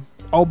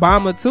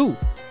 Obama too.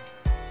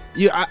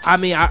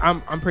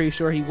 I'm pretty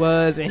sure he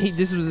was, and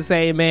this was the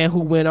same man who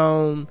went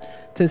on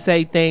to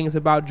say things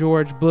about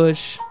George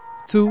Bush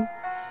too.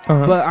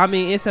 But I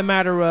mean, it's a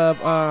matter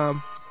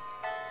of,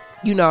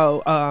 you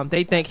know,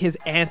 they think his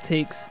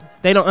antics.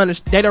 They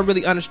don't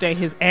really understand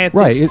his antics.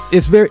 Right.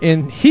 It's very,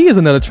 and he is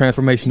another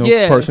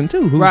transformational person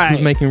too,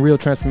 who's making real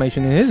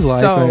transformation in his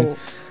life. So,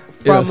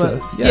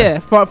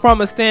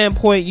 from a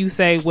standpoint, you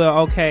say,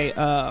 well, okay,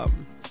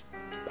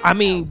 I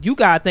mean, you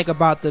gotta think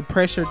about the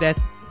pressure that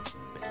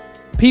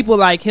people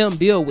like him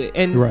deal with.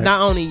 And Right. not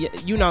only,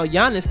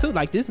 Giannis too.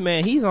 Like, this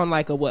man, he's on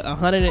like a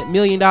 $100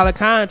 million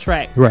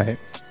contract. Right.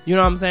 You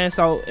know what I'm saying?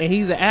 So, and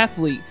he's an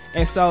athlete.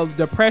 And so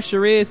the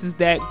pressure is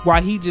that why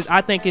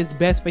I think it's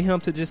best for him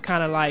to just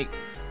kind of like,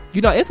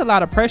 it's a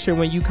lot of pressure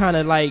when you kind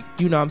of like,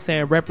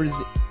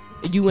 represent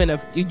you in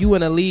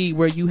a league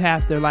where you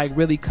have to like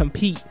really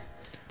compete.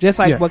 Just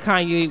like what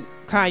Kanye is.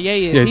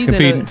 Yeah, he's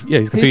competing.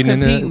 He's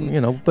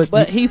competing.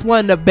 But he's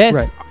one of the best.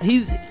 Right.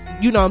 He's,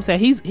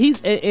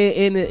 he's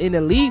in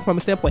the league from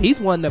a standpoint. He's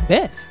one of the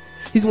best.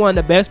 He's one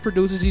of the best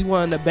producers. He's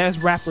one of the best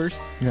rappers.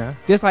 Yeah.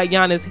 Just like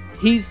Giannis,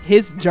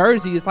 his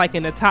jersey is like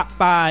in the top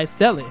 5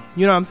 selling.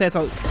 You know what I'm saying?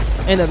 So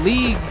in the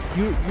league,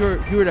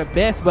 you're the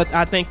best. But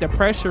I think the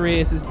pressure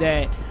is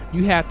that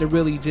you have to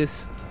really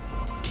just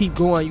keep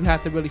going. You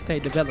have to really stay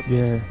developing.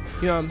 Yeah.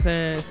 You know what I'm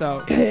saying?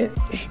 So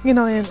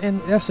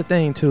and that's the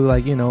thing too.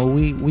 Like,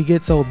 we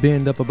get so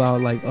bent up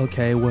about like,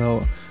 okay,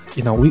 well,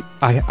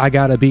 I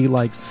gotta be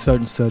like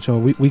such, or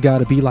we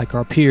gotta be like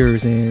our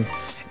peers, and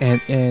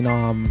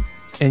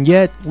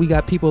yet we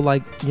got people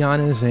like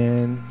Giannis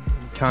and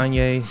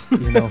Kanye,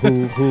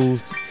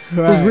 who's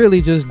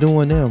really just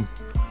doing them.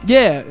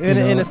 Yeah,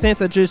 in a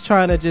sense of just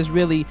trying to just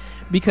really,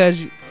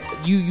 because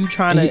you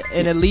trying to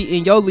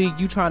in your league,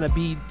 you trying to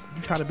be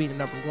the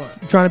number one.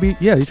 You're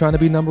trying to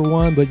be number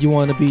one, but you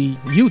want to be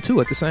you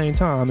too at the same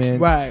time, and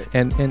right.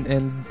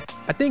 And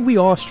I think we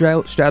all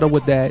straddle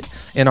with that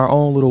in our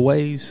own little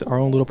ways, our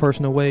own little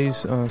personal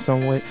ways,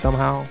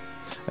 somehow.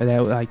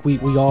 That like we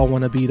all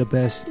want to be the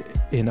best,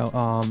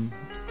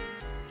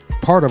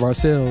 part of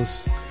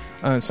ourselves.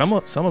 Some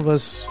of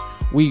us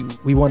we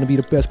want to be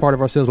the best part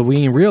of ourselves, but we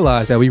didn't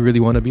realize that we really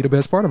want to be the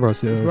best part of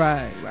ourselves.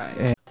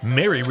 Right.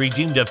 Mary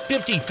redeemed a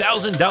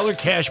 $50,000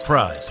 cash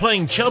prize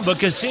playing Chumba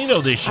Casino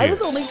this year. I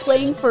was only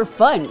playing for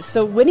fun,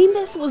 so winning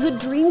this was a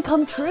dream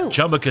come true.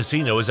 Chumba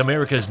Casino is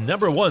America's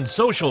 #1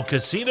 social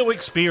casino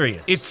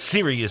experience. It's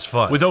serious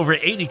fun. With over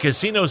 80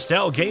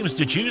 casino-style games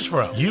to choose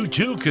from, you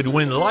too could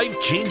win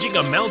life-changing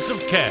amounts of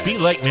cash. Be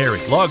like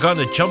Mary. Log on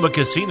to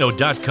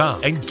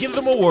ChumbaCasino.com and give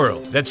them a whirl.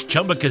 That's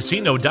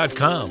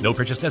ChumbaCasino.com. No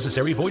purchase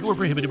necessary. Void where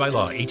prohibited by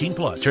law.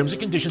 18+. Terms and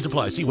conditions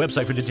apply. See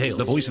website for details.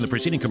 The voice in the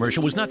preceding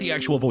commercial was not the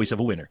actual voice of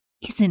a winner.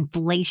 Is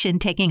inflation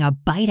taking a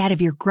bite out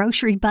of your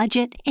grocery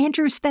budget?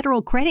 Andrews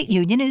Federal Credit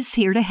Union is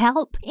here to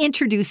help.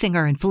 Introducing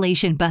our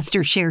Inflation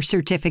Buster Share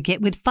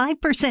Certificate with 5%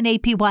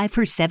 APY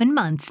for 7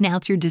 months now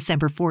through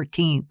December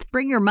 14th.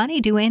 Bring your money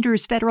to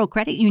Andrews Federal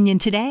Credit Union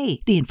today.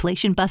 The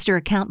Inflation Buster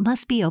account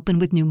must be open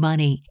with new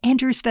money.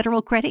 Andrews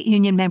Federal Credit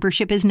Union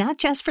membership is not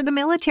just for the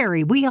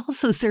military. We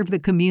also serve the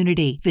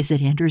community. Visit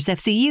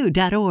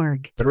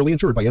AndrewsFCU.org. Federally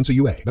insured by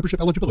NCUA.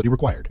 Membership eligibility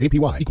required.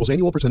 APY equals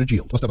annual percentage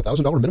yield. Must have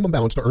 $1,000 minimum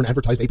balance to earn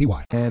advertised APY.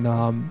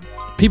 And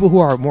people who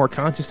are more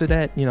conscious of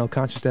that,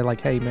 conscious that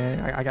like, hey man,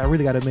 I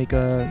really got to make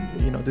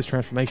this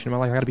transformation in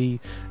my life. I got to be,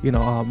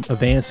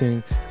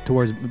 advancing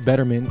towards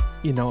betterment,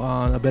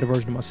 a better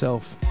version of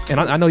myself. And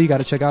I know you got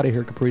to check out of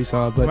here, Caprice,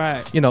 but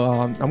right.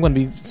 I'm going to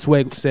be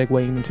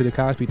segueing into the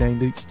Cosby thing.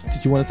 Did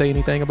you want to say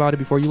anything about it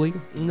before you leave?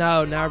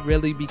 No, not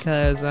really,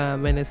 because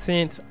in a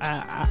sense,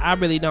 I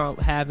really don't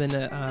have an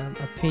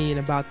opinion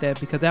about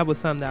that, because that was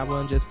something that I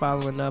wasn't just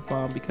following up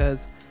on,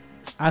 because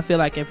I feel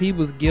like if he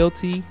was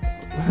guilty,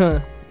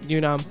 you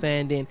know what I'm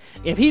saying, then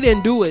if he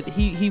didn't do it,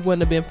 he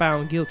wouldn't have been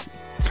found guilty.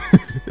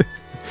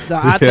 So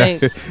I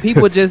think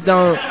people just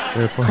don't,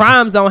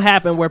 crimes don't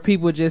happen where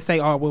people just say,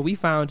 oh, well, we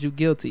found you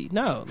guilty.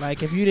 No,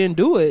 like if you didn't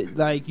do it,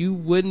 like you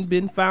wouldn't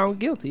been found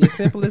guilty. As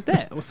simple as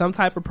that. Or some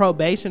type of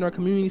probation or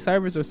community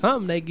service or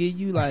something they give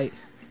you, like,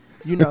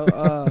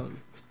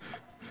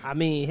 I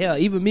mean, hell,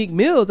 even Meek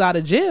Mill's out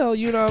of jail,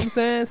 you know what I'm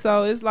saying?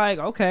 So it's like,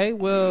 okay,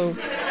 well,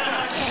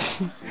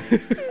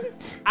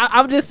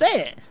 I'm just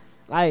saying,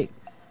 like,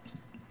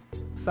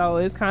 so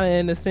it's kind of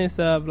in the sense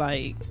of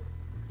like,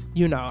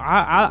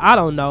 I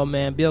don't know,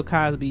 man. Bill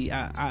Cosby,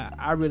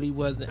 I really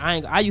wasn't.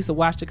 I used to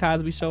watch the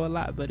Cosby Show a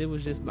lot, but it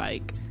was just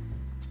like,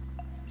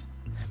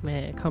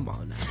 man, come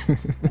on now.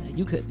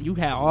 you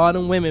had all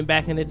them women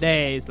back in the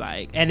days,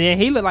 like, and then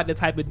he looked like the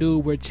type of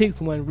dude where chicks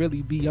wouldn't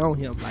really be on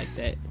him like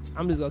that.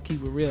 I'm just gonna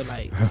keep it real,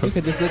 like you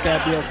could just look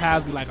at Bill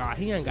Cosby like, oh,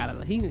 he ain't got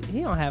a, he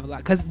don't have a lot,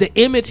 because the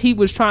image he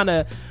was trying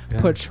to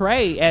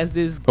portray as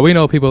this. But we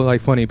know people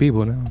like funny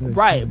people now,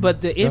 right?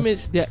 But the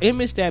image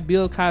that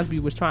Bill Cosby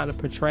was trying to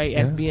portray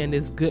as being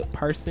this good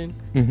person,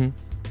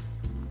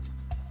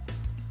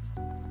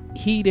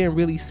 he didn't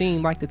really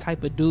seem like the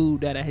type of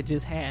dude that I had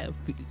just had.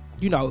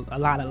 A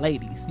lot of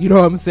ladies. You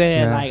know what I'm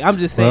saying? Yeah. Like, I'm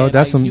just saying.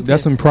 Well,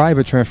 that's some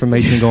private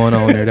transformation going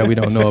on there that we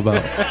don't know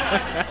about.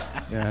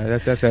 Yeah,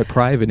 that's that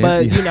private.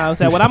 But what I'm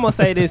saying, what I'm gonna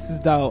say this is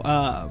though,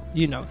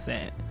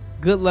 saying,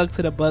 good luck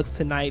to the Bucks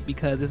tonight,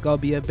 because it's gonna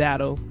be a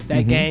battle.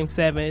 That Game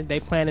 7, they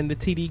playing in the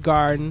TD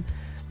Garden.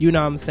 You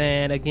know what I'm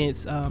saying,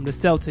 against the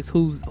Celtics,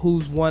 who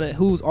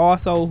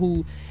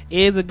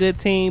is a good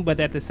team, but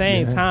at the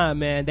same time,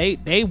 man,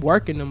 they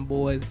working them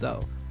boys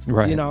though.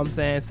 Right. You know what I'm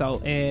saying?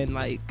 So, and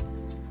like,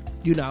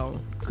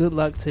 good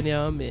luck to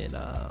them, and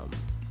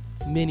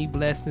many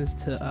blessings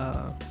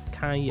to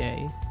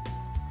Kanye.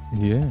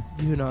 Yeah.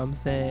 You know what I'm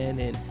saying?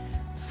 And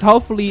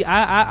hopefully,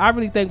 I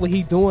really think what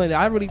he's doing,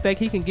 I really think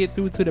he can get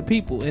through to the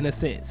people in a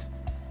sense.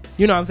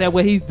 You know what I'm saying?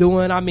 What he's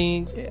doing, I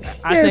mean,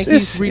 I think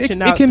he's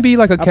reaching out. It can be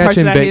like a catch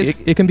and bait.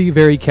 It can be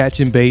very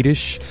catch and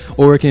baitish,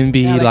 or it can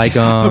be like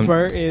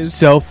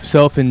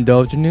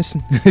self-indulgence.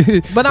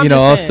 But I'm you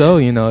know, just also,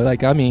 you know,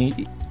 like, I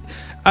mean,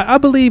 I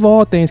believe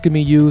all things can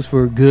be used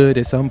for good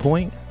at some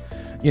point.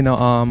 You know,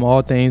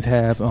 all things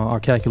are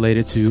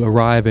calculated to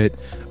arrive at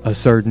a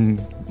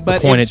certain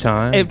appointed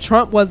time. If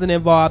Trump wasn't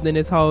involved in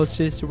this whole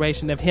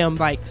situation of him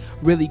like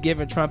really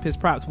giving Trump his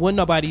props, wouldn't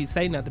nobody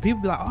say nothing.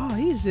 People be like, "Oh,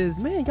 he's just,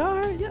 man, y'all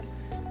heard?" Yeah.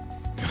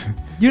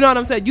 You know what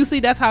I'm saying? You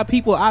see, that's how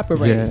people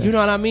operate. Yeah. You know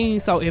what I mean?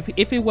 So if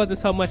it wasn't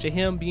so much of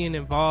him being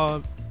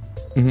involved,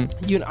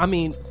 you know, I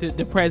mean,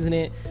 the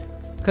president,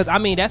 because I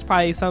mean that's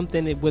probably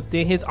something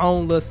within his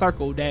own little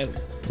circle that.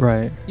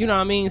 Right. You know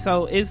what I mean?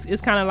 So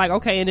it's kind of like,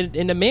 okay,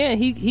 and the man,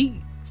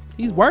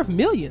 he's worth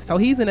millions. So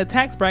he's in a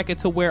tax bracket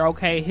to where,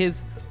 okay,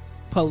 his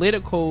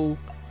political,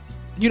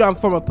 you know,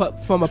 from a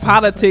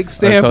politics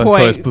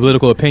standpoint. So his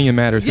political opinion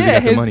matters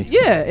because he got the money.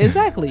 Yeah,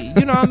 exactly.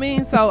 You know what I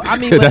mean? So, I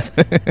mean,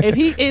 if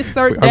he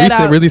insert that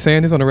Are we really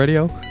saying this on the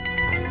radio?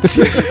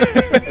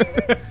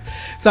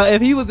 So if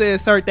he was to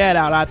insert that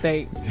out, I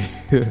think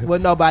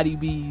would nobody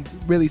be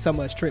really so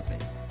much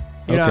tripping.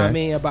 You know what I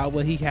mean about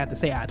what he had to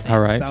say. I think.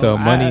 All right, so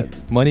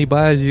money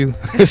buys you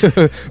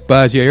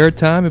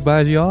airtime. It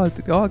buys you all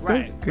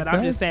right. But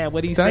I'm just saying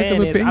what he's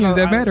saying is opinions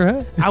that matter,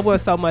 huh? I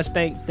wouldn't so much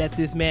think that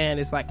this man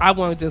is like. I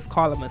wouldn't just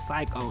call him a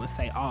psycho and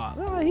say, "Oh,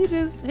 no, he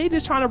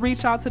just trying to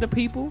reach out to the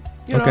people."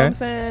 You know what I'm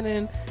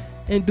saying?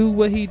 And do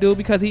what he do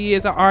because he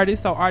is an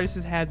artist. So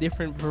artists have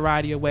different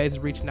variety of ways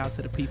of reaching out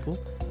to the people.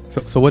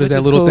 So what is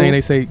that little thing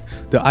they say?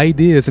 The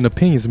ideas and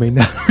opinions may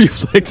not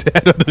reflect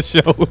that on the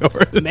show.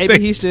 Maybe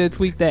he should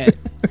tweak that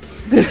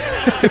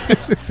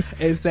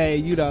and say,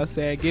 you know,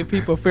 give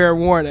people fair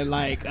warning,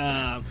 like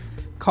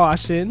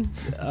caution.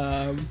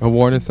 A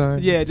warning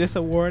sign? Yeah, just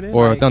a warning.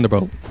 Or a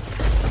thunderbolt.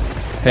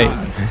 Hey.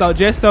 So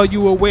just so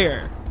you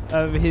aware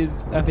of his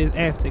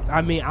antics.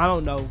 I mean, I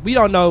don't know. We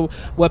don't know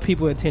what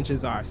people's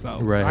intentions are, so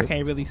I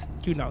can't really,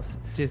 you know,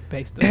 just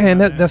based on.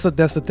 And that's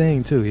the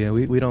thing too. Yeah,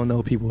 we don't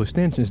know people's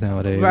intentions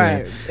nowadays.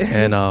 Right.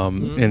 And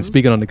and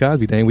speaking on the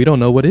Cosby thing, we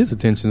don't know what his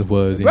intentions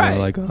was. You know,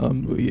 like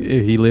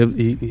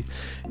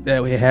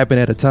that happened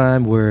at a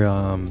time where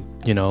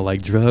you know,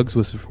 like drugs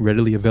was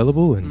readily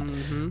available and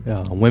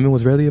women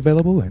was readily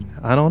available, and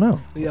I don't know.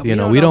 Yeah, you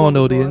know, we don't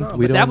know the.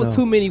 We don't. That was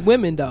too many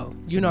women, though.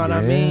 You know what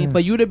I mean? For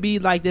you to be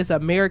like this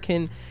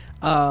American.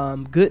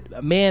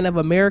 Good man of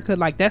America,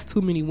 like that's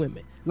too many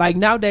women. Like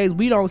nowadays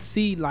we don't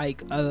see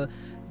like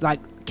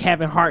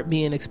Kevin Hart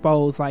being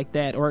exposed like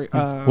that or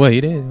well, he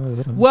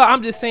did. Well,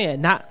 I'm just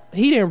saying,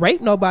 he didn't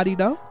rape nobody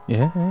though.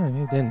 Yeah,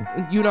 he didn't.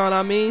 You know what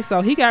I mean?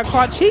 So he got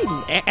caught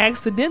cheating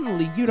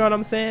accidentally. You know what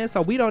I'm saying?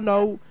 So we don't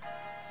know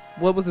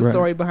what was the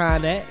story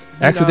behind that.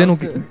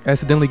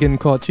 Accidentally getting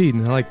caught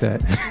cheating. I like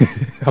that.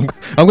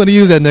 I'm going to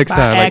use that next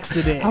time.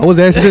 Accident. I was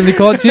accidentally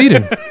caught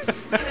cheating.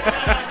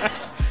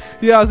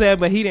 You know what I'm saying?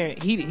 But he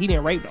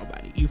didn't rape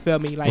nobody. You feel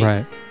me? Like,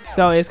 right.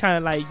 So it's kind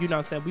of like, you know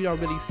what I'm saying? We don't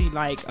really see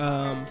like,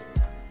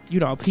 you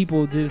know,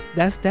 people just,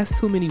 that's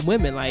too many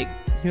women. Like,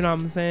 you know what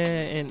I'm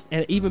saying?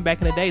 And even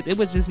back in the days, it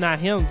was just not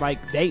him.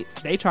 Like they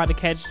tried to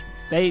catch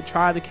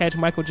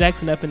Michael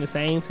Jackson up in the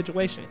same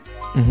situation.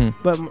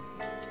 But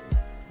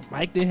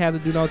Mike didn't have to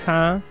do no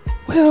time.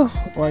 Well,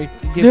 or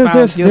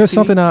there's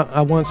something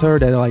I once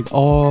heard that like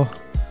all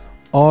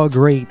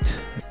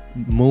great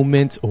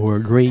moments or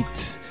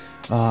great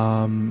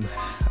man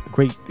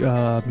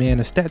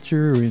of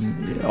stature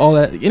and all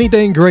that,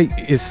 anything great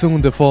is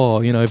soon to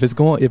fall. You know, if it's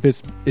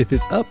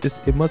up,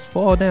 it must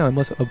fall down.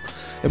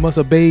 It must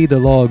obey the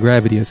law of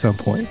gravity at some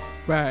point.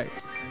 Right.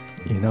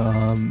 You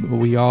know,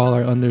 we all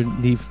are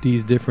underneath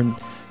these different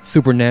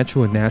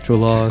supernatural and natural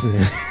laws,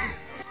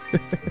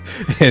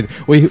 and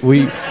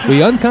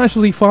we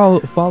unconsciously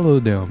follow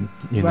them.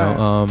 You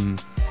know,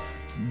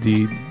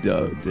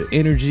 the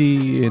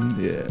energy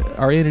and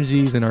our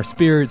energies and our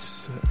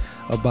spirits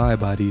abide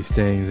by these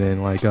things,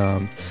 and like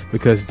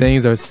because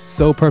things are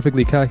so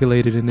perfectly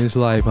calculated in this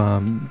life,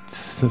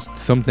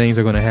 some things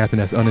are going to happen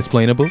that's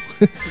unexplainable.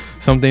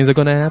 Some things are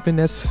going to happen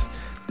that's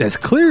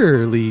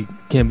clearly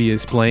can be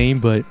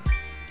explained, but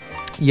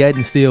yet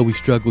and still we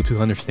struggle to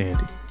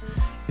understand it,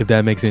 if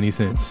that makes any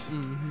sense.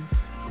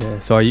 Yeah.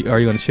 So are you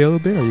going to chill a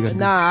bit? Or are you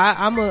gonna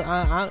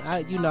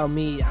I you know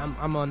me,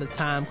 I'm on the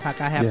time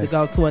clock. I have to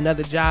go to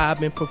another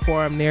job and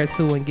perform there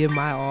too and give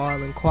my all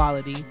and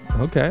quality.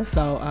 Okay.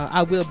 So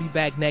I will be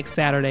back next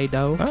Saturday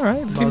though. All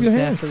right. Let's give you a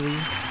hand. Definitely.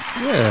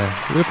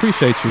 Yeah, we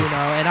appreciate you. You know,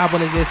 and I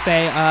want to just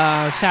say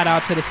shout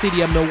out to the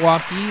city of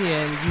Milwaukee,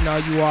 and you know,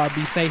 you all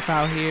be safe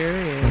out here,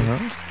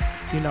 and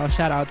you know,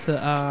 shout out to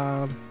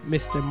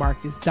Mr.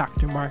 Marcus,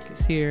 Dr.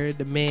 Marcus here,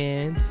 the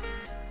man's.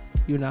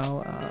 You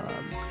know,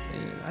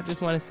 and I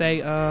just want to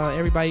say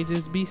everybody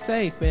just be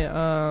safe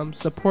and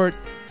support,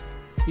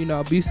 you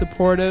know, be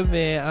supportive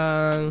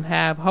and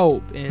have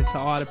hope, and to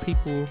all the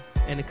people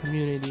in the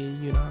community,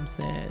 you know what I'm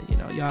saying, you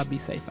know, y'all be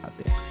safe out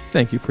there.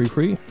 Thank you,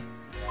 Pre.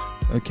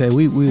 Okay,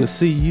 we'll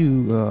see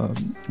you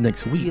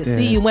next week. Yeah,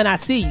 see you when I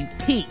see you.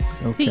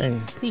 Peace. Okay.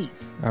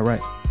 Peace. All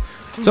right.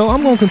 So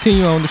I'm going to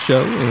continue on the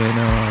show, and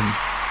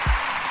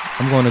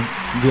I'm going to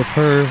give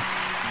her.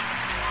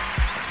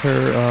 You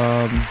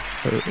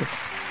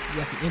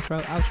got the intro,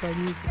 outro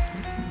music?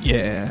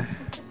 Yeah.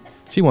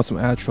 She wants some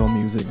outro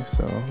music,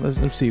 so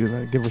let's see.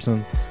 Give her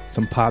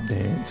some pop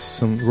dance,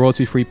 some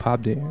royalty-free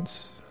pop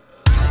dance.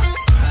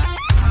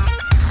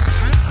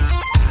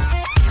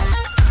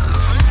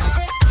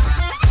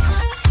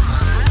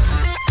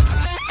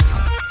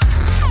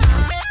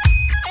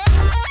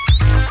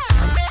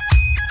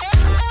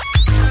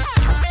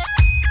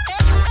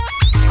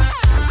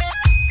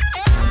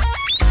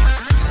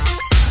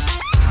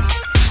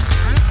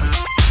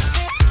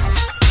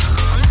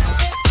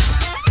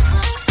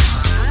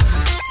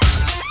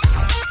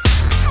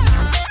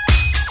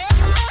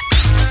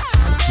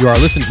 You are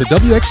listening to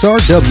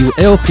WXRW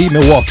LP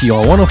Milwaukee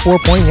on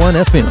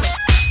 104.1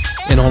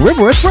 FM and on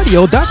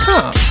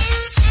RiverWestRadio.com.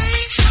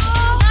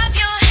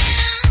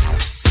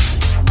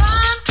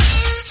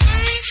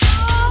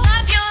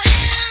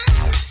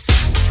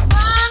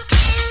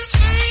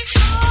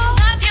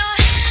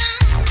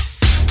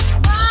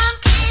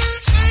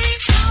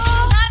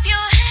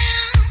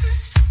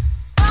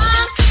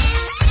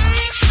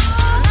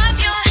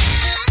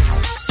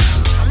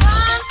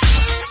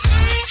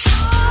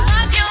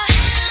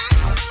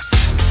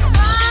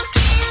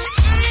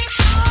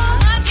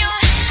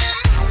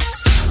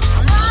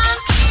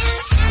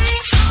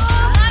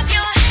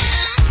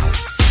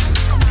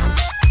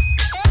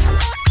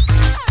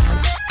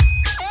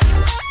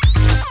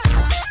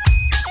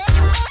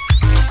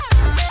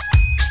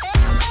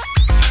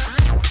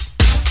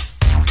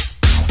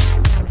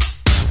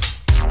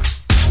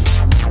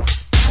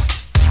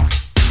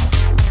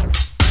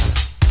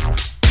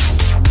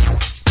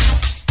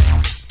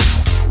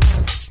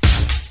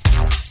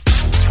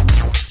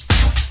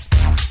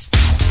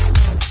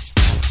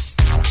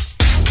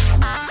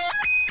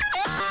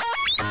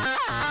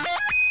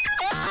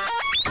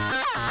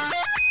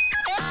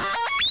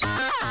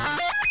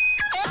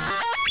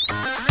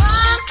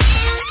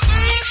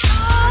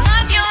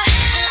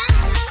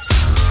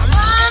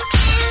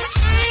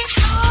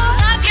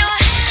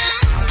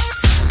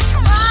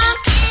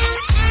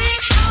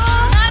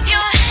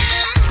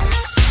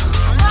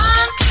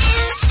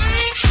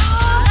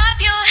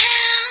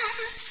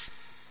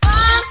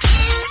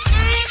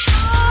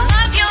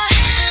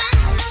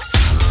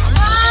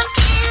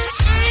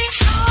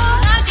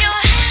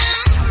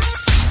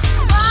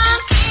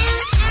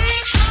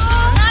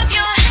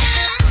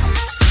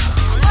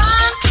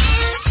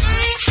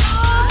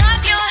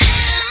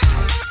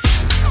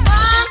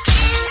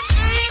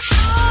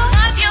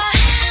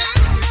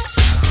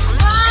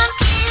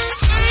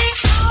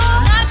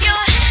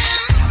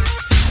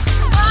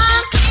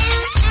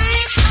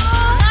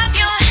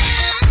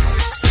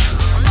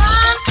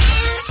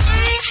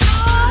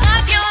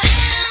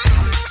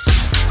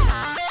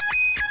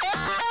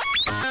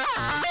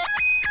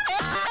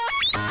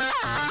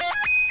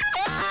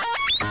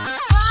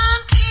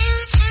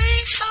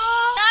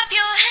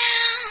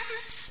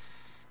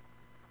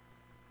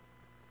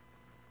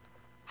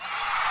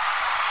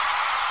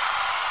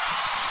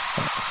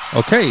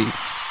 Okay.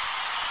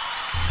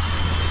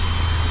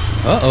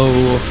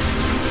 Uh-oh.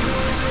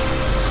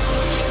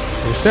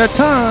 It's that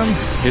time.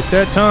 It's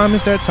that time.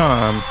 It's that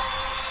time.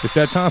 It's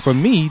that time for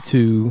me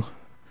to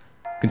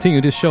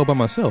continue this show by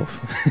myself.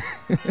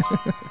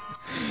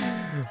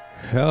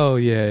 Oh,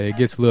 yeah. It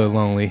gets a little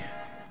lonely.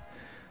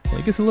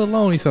 It gets a little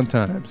lonely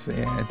sometimes.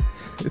 And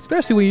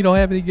especially when you don't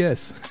have any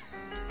guests.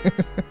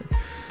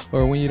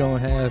 Or when you don't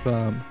have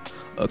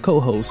a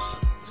co-host,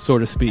 so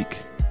to speak.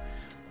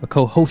 A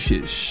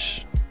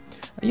co-hostish.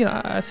 You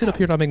know, I sit up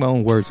here and I make my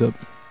own words up.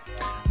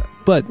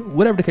 But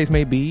whatever the case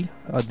may be,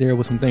 there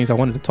were some things I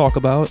wanted to talk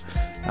about.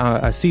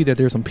 I see that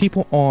there's some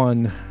people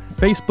on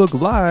Facebook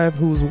Live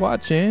who's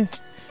watching,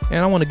 and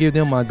I want to give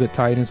them my good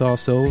tidings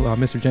also.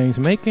 Mr. James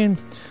Macon,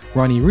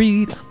 Ronnie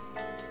Reed,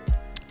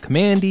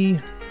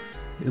 Commandy,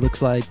 it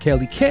looks like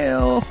Kelly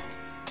Kell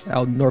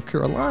out in North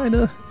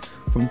Carolina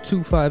from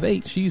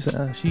 258.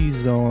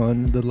 She's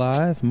on the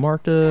live.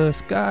 Martha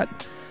Scott.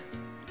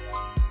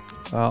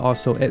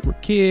 Also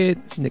Edward Kidd,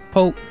 Nick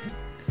Pope,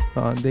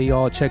 they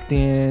all checked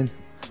in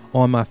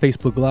on my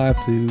Facebook Live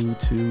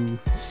to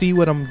see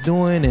what I'm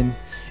doing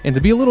and to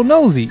be a little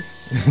nosy.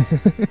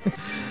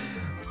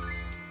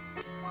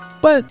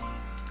 But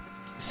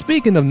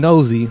speaking of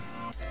nosy,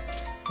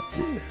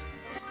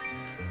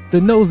 the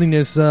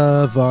nosiness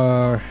of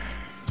our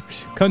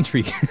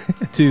country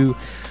to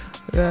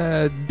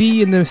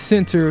be in the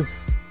center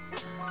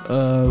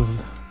of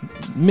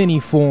many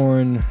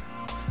foreign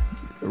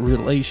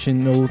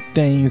relational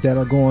things that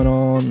are going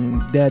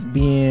on, that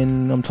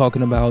being, I'm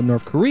talking about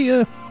North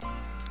Korea,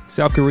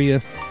 South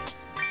Korea,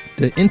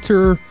 the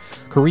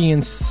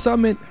Inter-Korean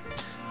Summit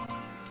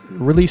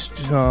released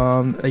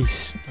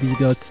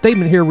the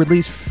statement here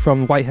released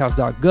from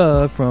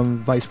whitehouse.gov from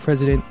Vice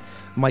President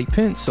Mike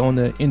Pence on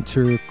the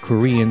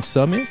Inter-Korean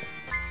Summit.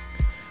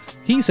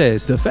 He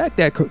says the fact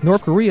that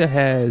North Korea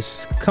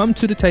has come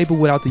to the table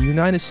without the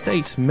United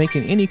States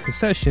making any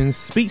concessions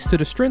speaks to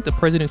the strength of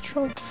President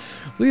Trump's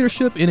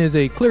leadership and is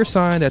a clear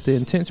sign that the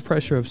intense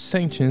pressure of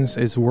sanctions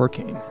is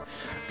working.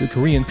 The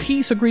Korean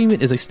peace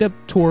agreement is a step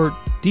toward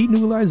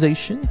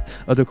denuclearization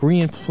of the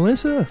Korean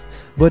peninsula,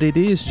 but it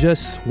is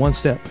just one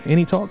step.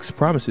 Any talks,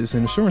 promises,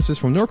 and assurances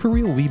from North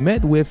Korea will be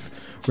met with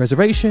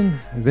reservation,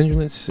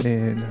 vigilance,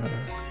 and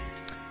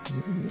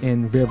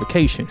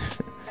verification.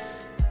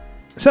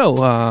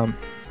 So,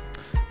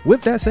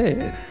 with that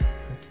said,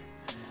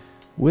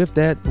 with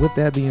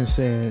that being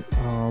said,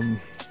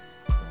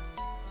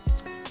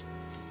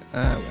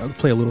 I'll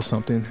play a little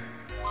something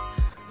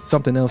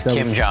else. That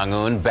Kim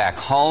Jong-un back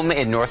home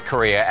in North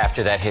Korea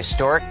after that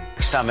historic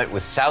summit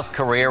with South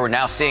Korea. We're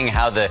now seeing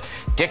how the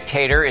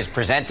dictator is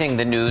presenting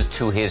the news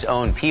to his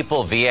own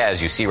people via,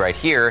 as you see right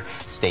here,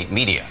 state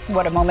media.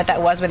 What a moment that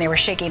was when they were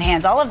shaking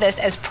hands. All of this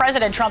as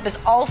President Trump is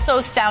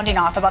also sounding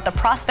off about the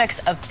prospects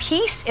of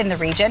peace in the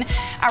region.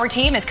 Our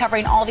team is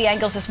covering all the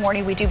angles this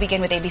morning. We do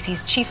begin with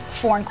ABC's chief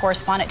foreign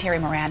correspondent, Terry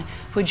Moran,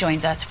 who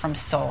joins us from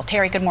Seoul.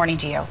 Terry, good morning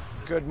to you.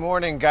 Good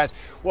morning, guys.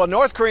 Well,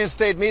 North Korean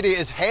state media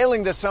is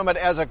hailing the summit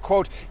as a,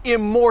 quote,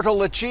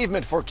 immortal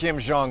achievement for Kim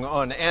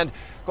Jong-un and,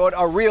 quote,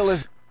 a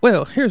realism.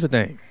 Well, here's the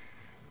thing.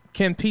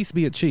 Can peace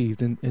be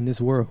achieved in this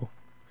world?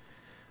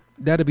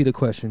 That'll be the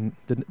question.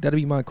 That'll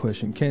be my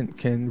question.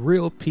 Can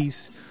real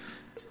peace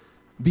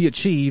be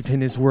achieved in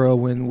this world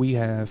when we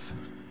have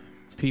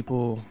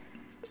people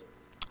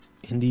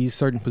in these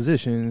certain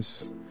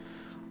positions,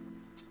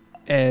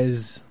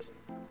 as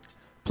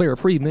Player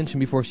Pre mentioned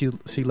before she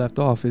left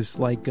off, is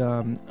like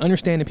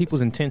understanding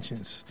people's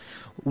intentions.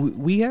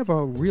 We have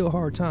a real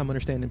hard time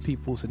understanding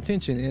people's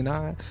intention,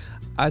 and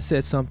I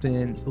said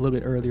something a little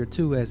bit earlier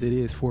too, as it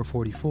is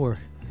 444.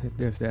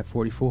 There's that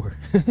 44.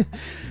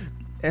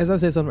 As I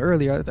said something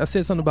earlier, I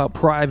said something about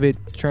private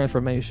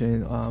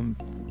transformation.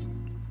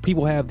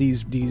 People have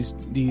these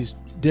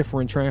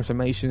different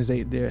transformations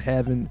they're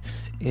having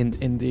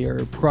in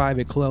their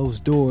private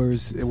closed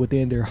doors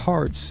within their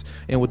hearts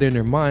and within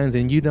their minds,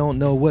 and you don't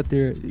know what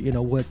they're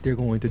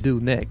going to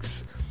do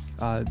next.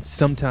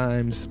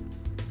 Sometimes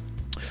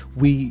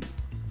we,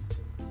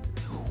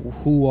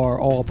 who are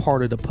all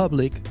part of the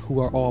public, who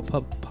are all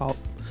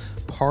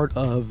part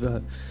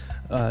of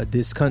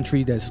this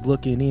country that's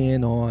looking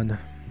in on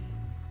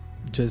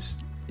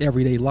just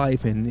everyday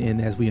life,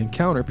 and as we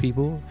encounter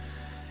people,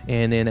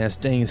 and then as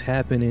things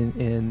happen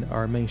in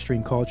our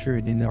mainstream culture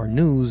and in our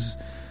news,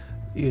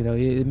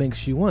 it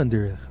makes you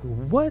wonder,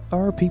 what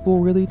are people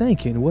really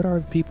thinking? What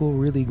are people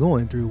really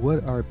going through?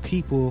 What are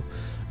people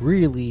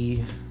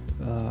really,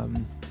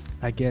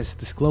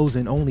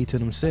 disclosing only to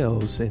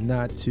themselves and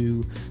not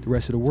to the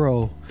rest of the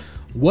world?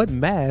 What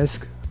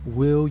mask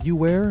will you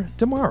wear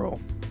tomorrow?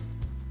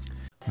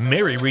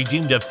 Mary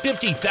redeemed a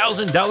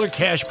 $50,000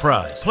 cash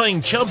prize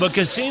playing Chumba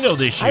Casino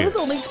this year. I was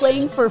only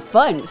playing for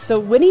fun, so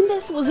winning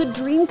this was a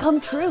dream come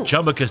true.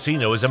 Chumba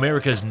Casino is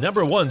America's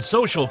 #1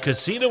 social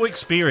casino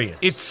experience.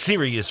 It's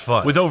serious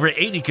fun. With over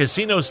 80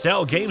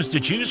 casino-style games to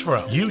choose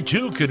from, you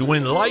too could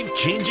win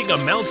life-changing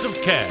amounts of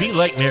cash. Be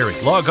like Mary.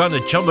 Log on to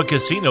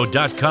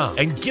ChumbaCasino.com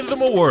and give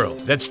them a whirl.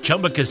 That's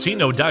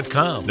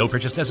ChumbaCasino.com. No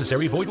purchase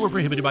necessary. Void where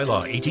prohibited by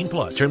law.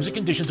 18+. Terms and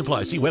conditions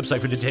apply. See website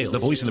for details. The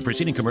voice in the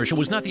preceding commercial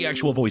was not the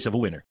actual voice of a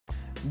winner.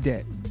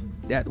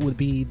 That would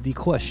be the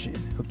question.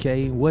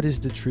 Okay, what is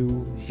the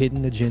true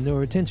hidden agenda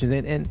or intentions?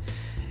 And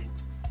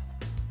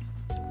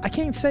I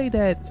can't say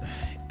that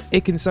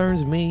it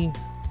concerns me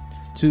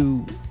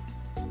to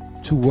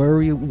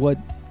worry what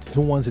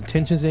someone's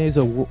intentions is,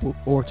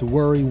 or to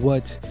worry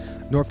what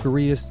North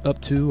Korea is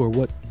up to or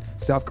what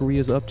South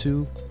Korea is up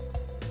to,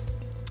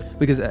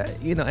 because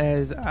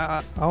as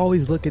I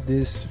always look at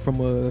this from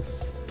a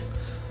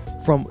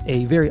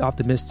very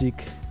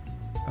optimistic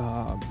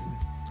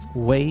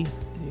way.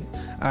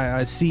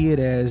 I see it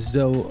as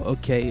though,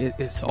 okay,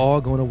 it's all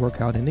going to work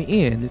out in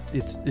the end.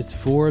 It's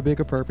for a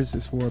bigger purpose.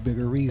 It's for a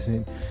bigger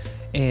reason.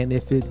 And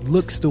if it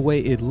looks the way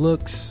it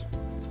looks,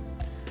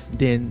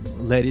 then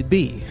let it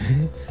be.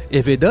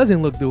 If it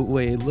doesn't look the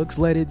way it looks,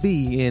 let it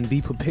be, and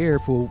be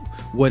prepared for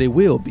what it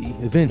will be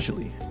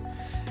eventually.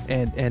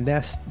 And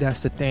that's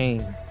the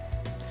thing.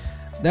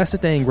 That's the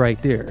thing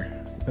right there.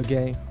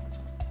 Okay.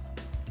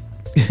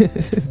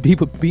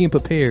 Being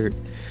prepared.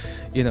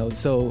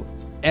 So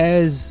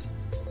as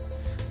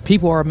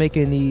people are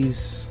making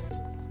these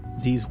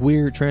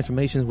weird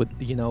transformations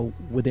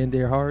within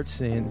their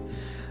hearts, and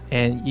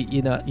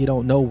you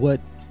don't know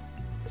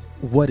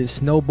what is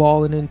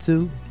snowballing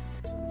into,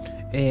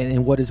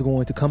 and what is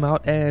going to come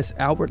out as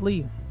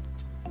outwardly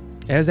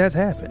as that's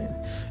happening.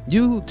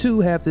 You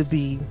too have to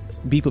be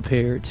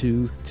prepared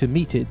to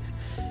meet it,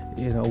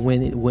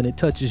 when it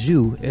touches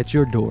you at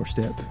your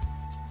doorstep.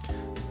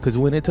 Because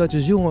when it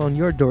touches you on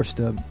your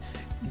doorstep,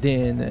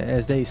 then,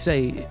 as they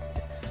say,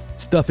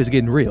 stuff is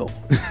getting real.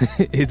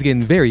 It's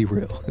getting very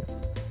real.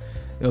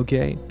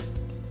 Okay.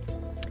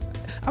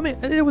 I mean,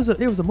 there was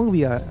a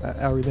movie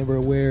I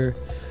remember where,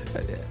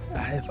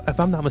 if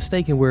I'm not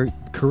mistaken, where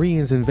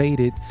Koreans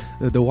invaded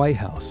the White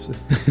House,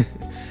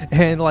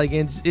 And like,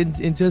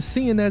 and just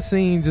seeing that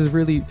scene just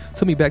really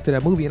took me back to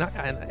that movie.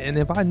 And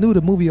if I knew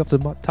the movie off the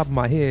top of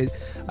my head,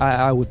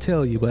 I would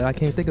tell you, but I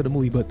can't think of the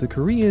movie. But the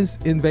Koreans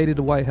invaded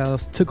the White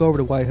House, took over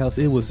the White House.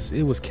 It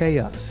was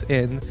chaos.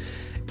 And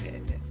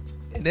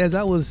as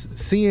I was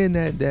seeing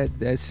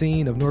that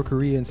scene of North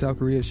Korea and South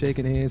Korea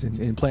shaking hands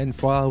and planting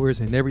flowers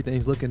and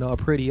everything's looking all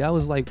pretty,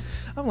 I'm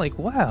like,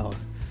 wow,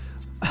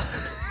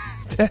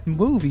 that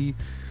movie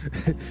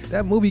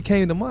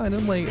came to mind.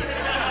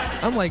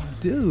 I'm like,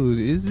 dude,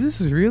 is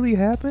this really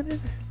happening?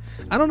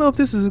 I don't know if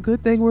this is a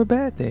good thing or a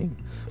bad thing.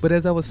 But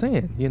as I was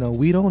saying,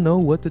 we don't know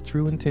what the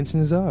true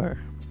intentions are.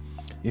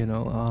 We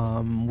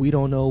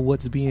don't know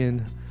what's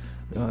being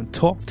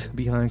talked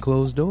behind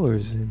closed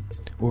doors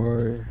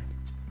or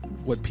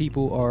what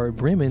people are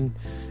brimming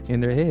in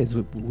their heads.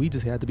 We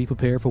just have to be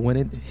prepared for when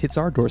it hits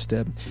our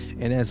doorstep.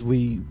 And as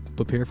we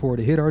prepare for it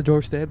to hit our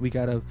doorstep, we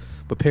got to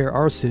prepare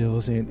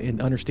ourselves and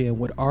understand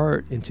what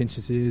our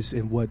intentions is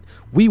and what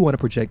we want to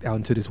project out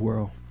into this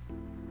world.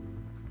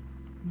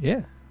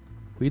 Yeah,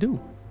 we do.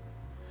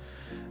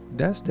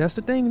 That's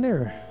the thing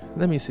there.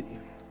 Let me see.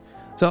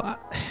 So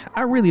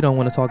I really don't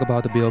want to talk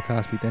about the Bill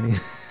Cosby thing.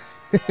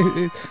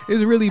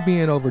 It's really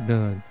being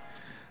overdone.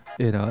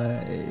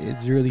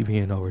 It's really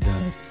being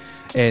overdone.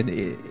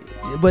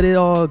 But it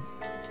all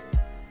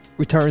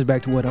returns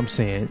back to what I'm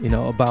saying,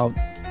 about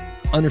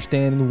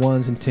understanding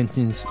one's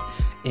intentions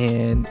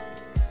and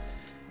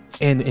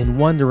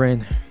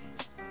wondering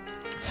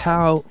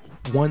how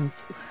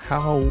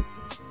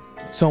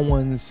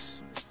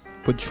someone's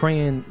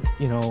portraying,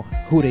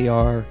 who they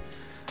are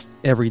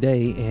every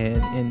day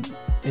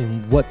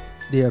and what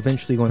they're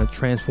eventually going to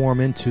transform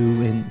into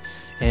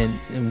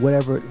and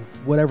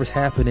whatever's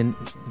happening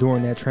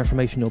during that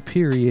transformational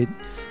period,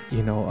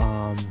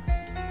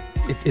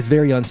 it's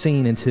very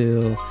unseen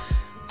until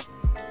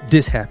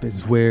this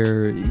happens,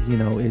 where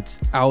it's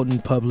out in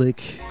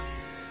public,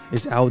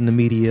 it's out in the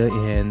media,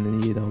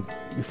 and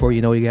before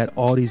you know, you got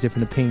all these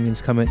different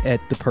opinions coming at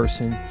the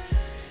person,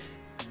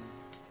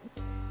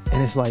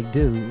 and it's like,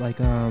 dude, like,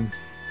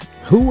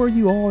 who were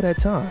you all that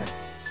time?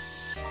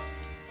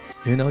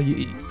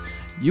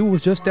 You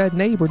was just that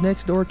neighbor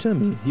next door to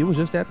me. You was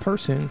just that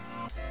person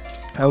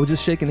I was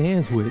just shaking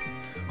hands with.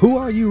 Who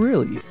are you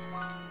really?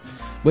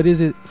 But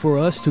is it for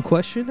us to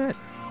question that?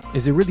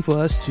 Is it really for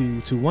us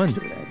to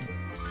wonder that?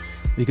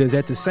 Because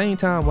at the same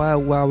time,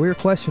 while we're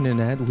questioning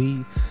that,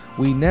 we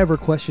never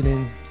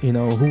questioning,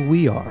 who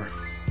we are.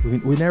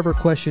 We never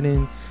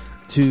questioning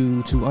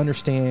to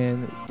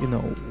understand,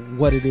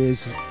 what it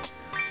is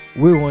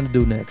we want to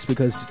do next.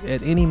 Because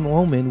at any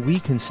moment we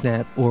can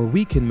snap, or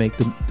we can make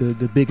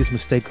the biggest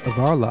mistake of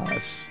our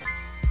lives.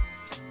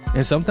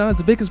 And sometimes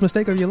the biggest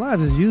mistake of your life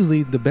is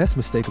usually the best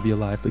mistake of your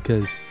life,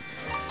 because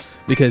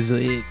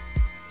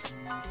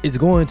it's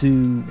going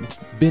to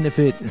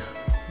benefit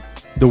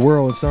the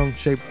world in some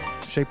shape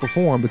or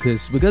form,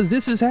 because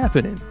this is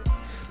happening.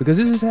 Because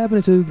this is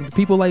happening to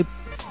people like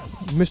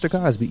Mr.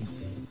 Cosby.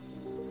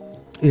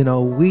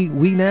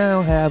 We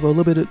now have a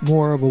little bit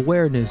more of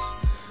awareness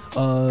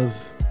of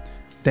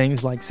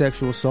things like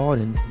sexual assault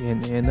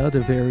and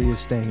other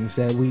various things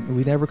that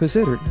we never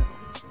considered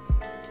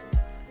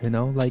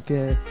now.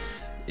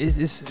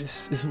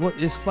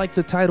 It's like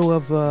the title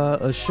of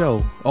a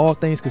show, All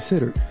Things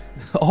Considered.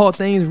 All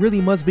things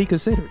really must be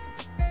considered.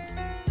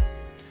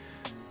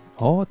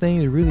 All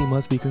things really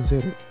must be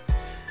considered.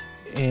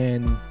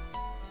 And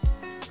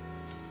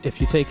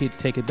if you take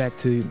it back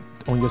to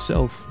on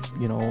yourself,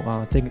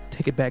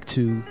 take it back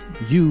to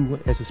you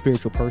as a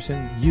spiritual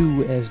person,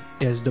 you as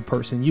the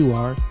person you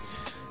are,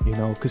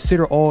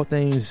 consider all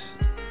things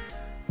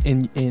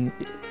in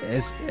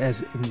as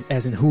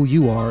in who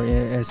you are,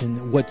 as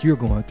in what you're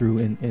going through,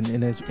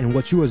 and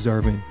what you're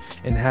observing,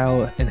 and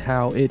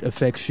how it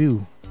affects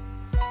you.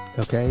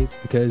 Okay,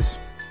 because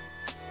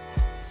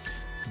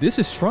this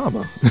is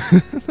trauma.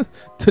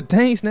 The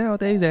things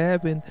nowadays that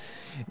happen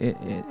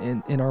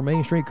in our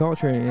mainstream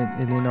culture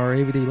and in our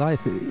everyday life,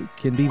 it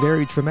can be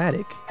very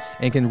traumatic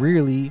and can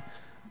really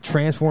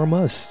transform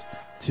us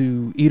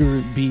to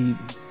either be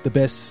the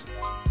best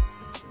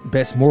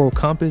moral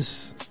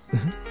compass,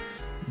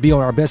 be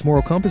on our best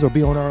moral compass, or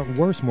be on our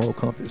worst moral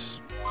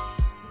compass.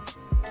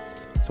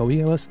 So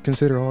we must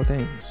consider all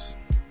things.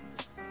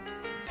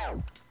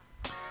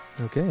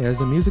 Okay, as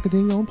the music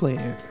continues on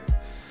playing.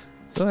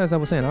 So as I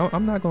was saying,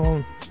 I'm not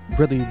going to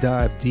really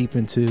dive deep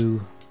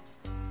into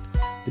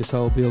this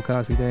whole Bill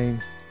Cosby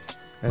thing,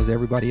 as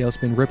everybody else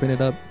been ripping it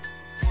up.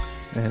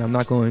 And I'm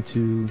not going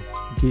to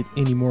get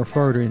any more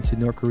further into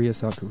North Korea,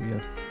 South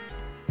Korea.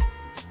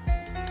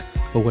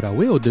 But what I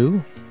will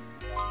do,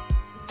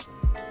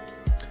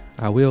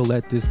 I will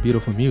let this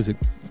beautiful music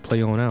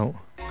play on out.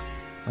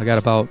 I got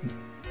about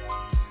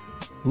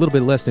a little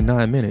bit less than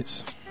 9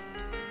 minutes.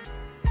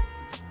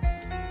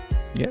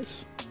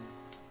 Yes.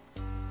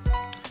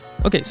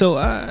 Okay, so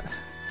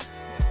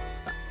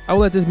I'll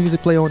let this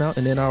music play on out,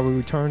 and then I will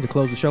return to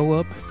close the show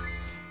up.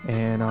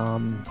 And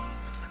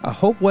I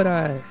hope what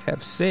I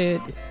have said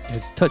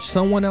has touched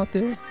someone out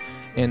there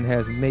and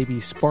has maybe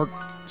sparked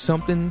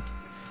something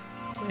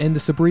and the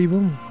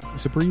Subrium,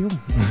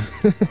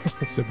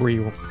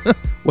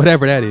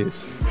 whatever that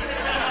is.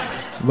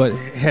 But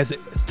has it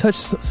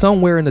touched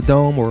somewhere in the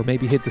dome, or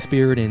maybe hit the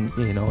spirit, and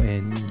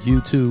and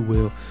you too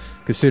will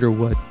consider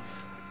what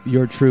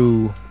your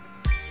true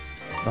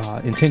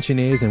intention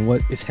is and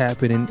what is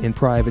happening in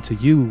private to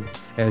you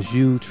as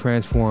you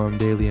transform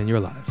daily in your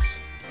lives.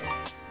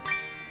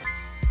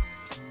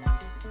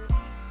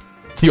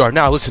 You are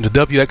now listening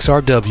to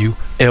WXRW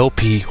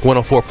LP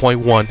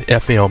 104.1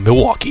 FM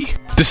Milwaukee.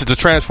 This is the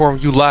Transform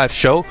You Live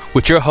show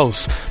with your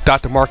hosts,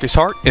 Dr. Marcus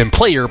Hart and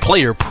Player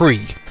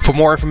Pre. For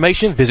more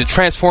information, visit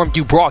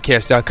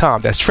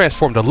transformubroadcast.com. That's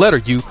transform the letter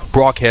U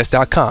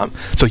broadcast.com.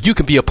 So you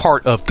can be a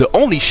part of the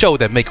only show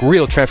that make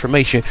real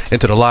transformation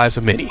into the lives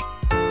of many.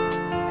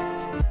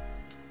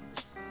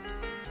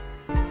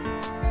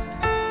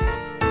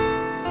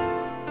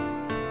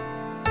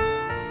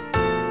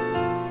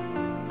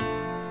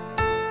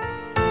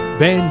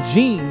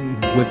 Banjin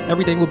with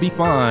Everything Will Be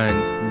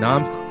Fine.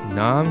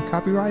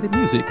 Non-copyrighted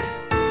music.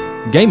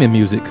 Gaming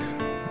music.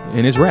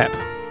 And it's rap.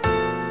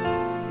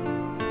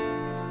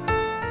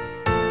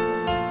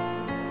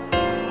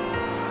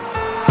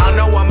 I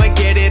know I'ma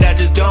get it, I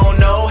just don't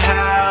know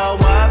how.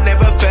 I've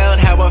never felt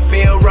how I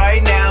feel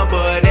right now,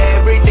 but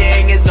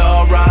everything is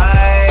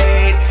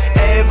alright.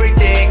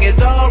 Everything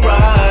is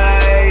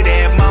alright.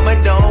 And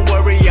mama, don't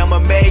worry, I'ma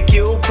make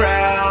you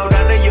proud.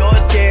 I know you're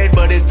scared,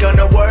 but it's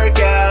gonna work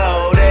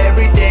out.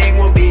 Everything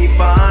will be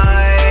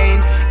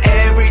fine.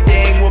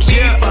 Everything will be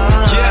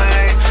fine.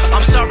 Yeah.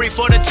 I'm sorry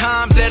for the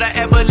times that I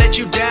ever let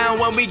you down.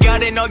 When we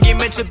got in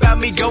arguments about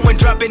me going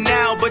dropping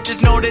out. But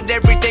just know that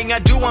everything I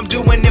do, I'm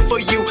doing it for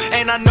you.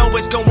 And I know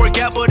it's gonna work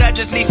out, but I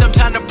just need some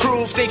time to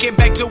prove. Thinking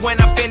back to when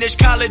I finished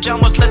college,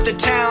 almost left the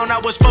town. I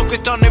was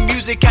focused on the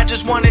music, I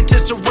just wanted to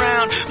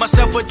surround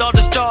myself with all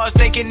the stars,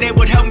 thinking they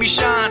would help me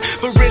shine.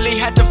 But really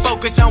had to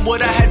focus on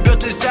what I had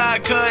built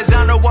inside. Cause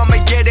I know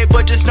I'ma get it,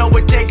 but just know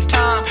it takes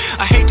time.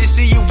 I hate to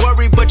see you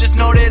worry, but just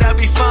know that I'll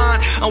be fine.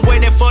 I'm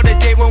waiting for the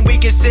day when we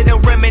can sit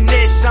and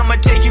reminisce. I'ma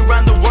take you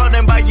around the world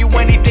and buy you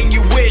anything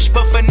you wish.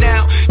 But for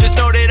now, just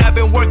know that I've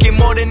been working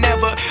more than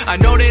ever. I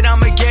know that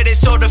I'ma get it,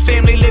 so the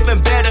family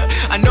living better.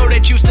 I know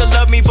that you still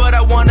love me, but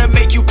I wanna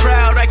make you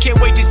proud. I can't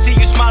wait to see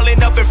you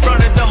smiling up in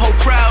front of the whole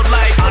crowd.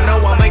 Like, I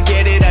know I'ma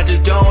get it, I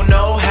just don't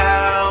know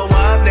how.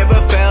 I've never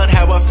felt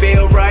how I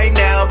feel right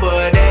now,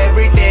 but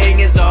everything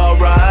is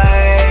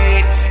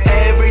alright.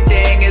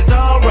 Everything is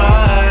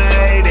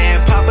alright.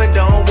 And Papa,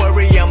 don't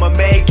worry, I'ma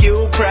make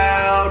you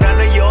proud. I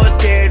know you're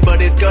scared,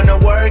 but it's gonna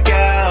work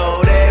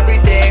out.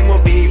 Everything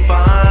will be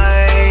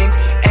fine.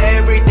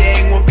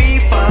 Everything will be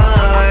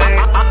fine.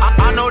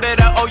 I know that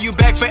I owe you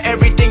back for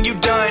everything you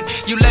done.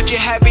 You left your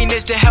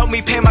happiness to help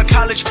me pay my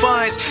college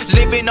funds.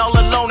 Living all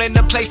alone in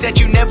a place that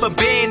you never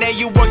been. And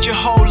you worked your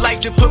whole life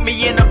to put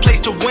me in a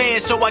place to win.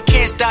 So I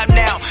can't stop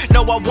now,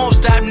 no I won't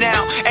stop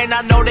now. And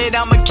I know that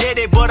I'ma get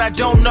it, but I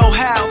don't know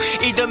how.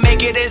 Either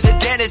make it as a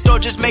dentist or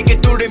just make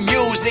it through the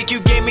music. You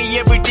gave me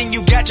everything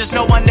you got, just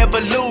know I never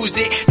lose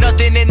it.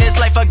 Nothing in this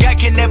life I got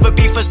can never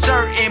be for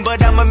certain,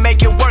 but I'ma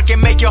make it work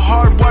and make your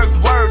hard work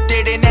worth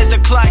it. And as the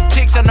clock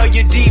ticks, I know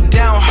you're deep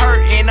down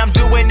hurting. I'm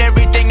doing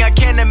everything I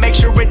can to make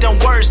sure it don't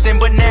worsen.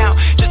 But now,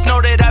 just know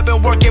that I've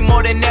been working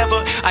more than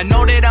ever. I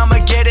know that I'ma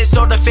get it,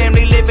 so the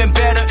family living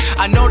better.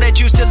 I know that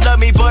you still love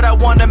me, but I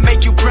wanna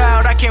make you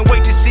proud. I can't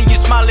wait to see you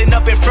smiling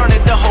up in front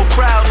of the whole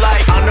crowd.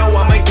 Like, I know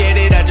I'ma get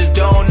it, I just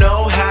don't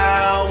know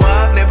how.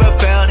 I've never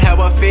felt how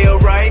I feel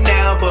right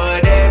now,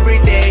 but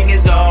everything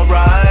is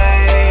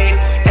alright.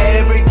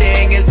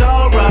 Everything is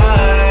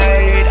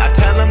alright. I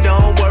tell them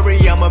don't worry,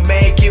 I'ma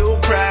make you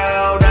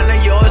proud. I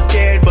know you're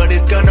scared, but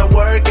it's gonna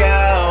work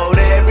out.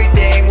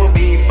 Everything will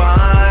be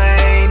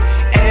fine.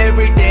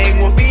 Everything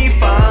will be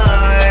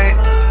fine.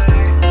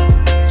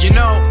 You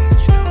know,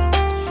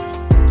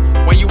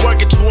 when you're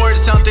working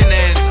towards something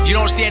and you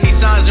don't see any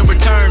signs in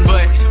return,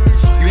 but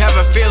you have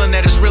a feeling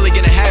that it's really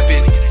gonna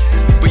happen,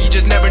 but you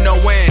just never know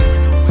when.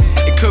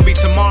 It could be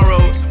tomorrow,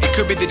 it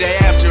could be the day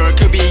after, or it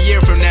could be a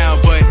year from now,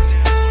 but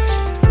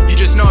you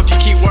just know if you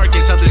keep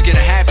working, something's gonna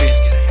happen.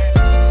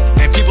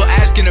 And people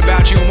asking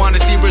about you and want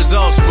to see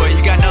results, but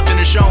you got nothing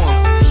to show them.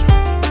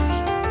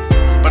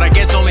 But I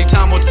guess only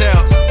time will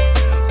tell.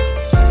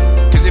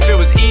 Cause if it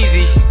was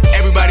easy,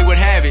 everybody would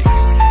have it.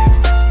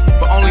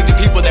 But only the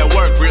people that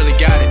work really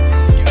got it.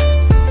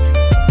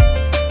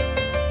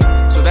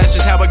 So that's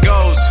just how it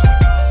goes.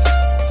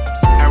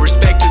 And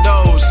respect to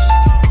those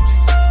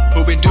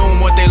who've been doing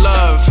what they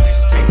love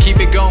and keep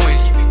it going.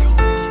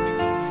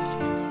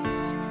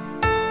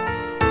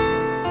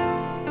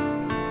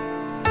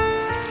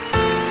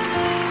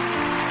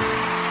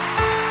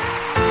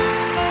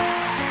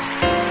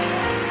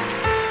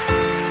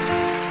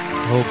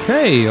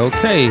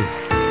 Okay.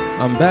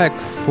 I'm back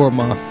for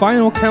my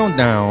final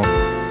countdown.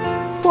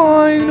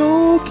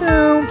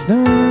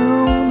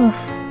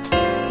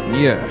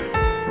 Yeah.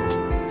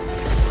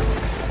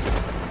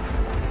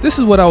 This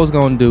is what I was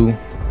gonna do.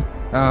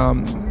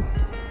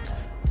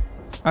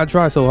 I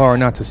try so hard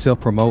not to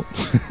self-promote.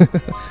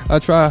 I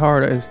try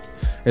hard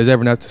as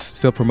ever not to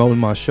self-promote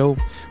my show.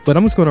 But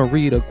I'm just going to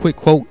read a quick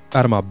quote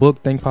out of my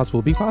book, Think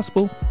Possible, Be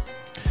Possible.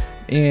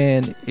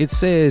 And it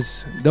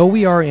says, though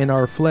we are in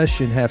our flesh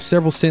and have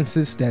several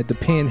senses that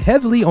depend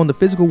heavily on the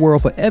physical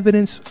world for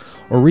evidence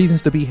or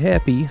reasons to be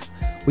happy,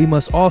 we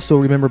must also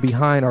remember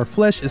behind our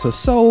flesh is a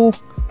soul,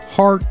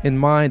 heart, and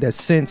mind that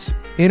sense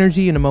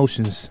energy and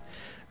emotions.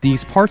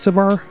 These parts of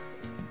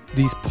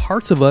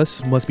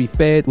us must be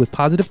fed with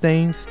positive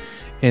things,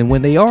 and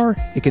when they are,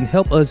 it can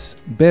help us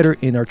better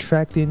in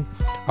attracting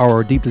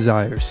our deep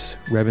desires.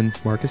 Reverend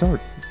Marcus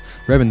Hart.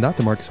 Reverend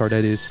Dr. Marcus Hart,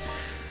 that is.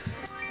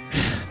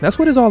 That's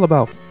what it's all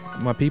about,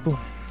 my people.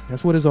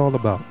 That's what it's all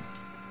about.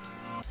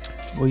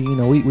 Well,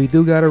 we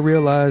do got to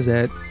realize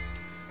that,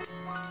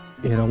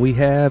 we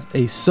have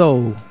a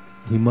soul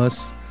we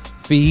must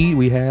feed.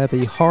 We have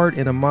a heart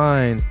and a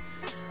mind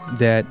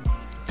that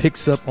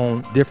picks up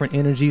on different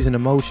energies and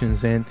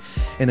emotions. And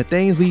the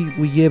things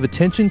we give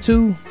attention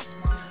to,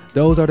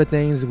 those are the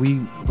things we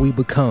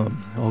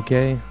become,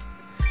 okay?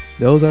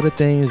 Those are the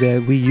things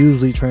that we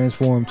usually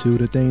transform to,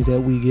 the things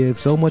that we give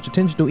so much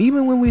attention to,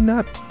 even when we're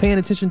not paying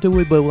attention to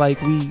it, but like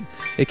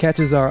it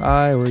catches our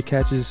eye, or it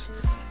catches,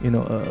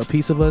 a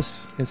piece of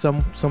us in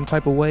some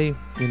type of way,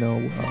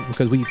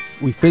 because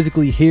we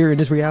physically here in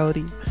this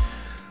reality.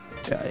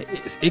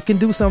 It can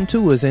do something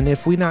to us, and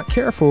if we're not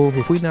careful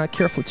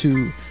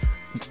to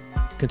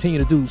continue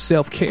to do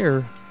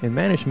self-care and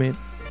management,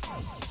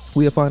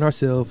 we'll find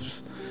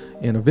ourselves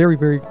in a very,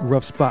 very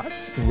rough spot,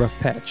 a rough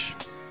patch.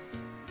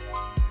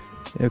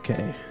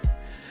 Okay.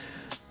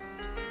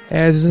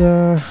 As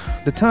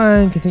the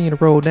time continue to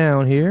roll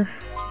down here,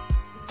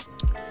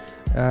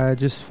 I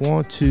just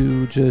want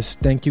to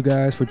thank you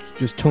guys for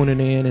just tuning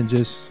in and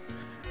just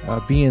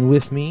being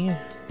with me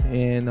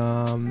and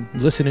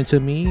listening to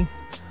me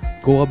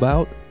go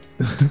about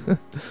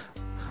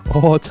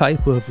all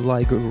type of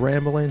like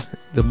rambling,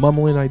 the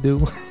mumbling I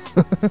do.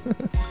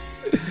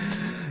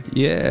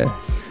 Yeah.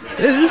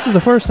 This is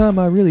the first time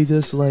I really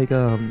just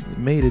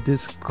made it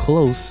this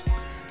close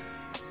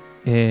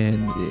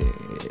and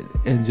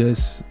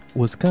just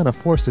was kind of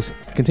forced to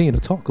continue to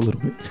talk a little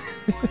bit.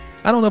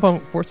 I don't know if I'm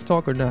forced to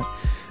talk or not,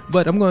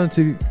 but I'm going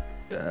to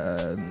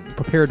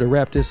prepare to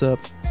wrap this up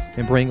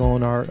and bring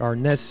on our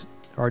next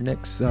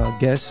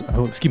guest.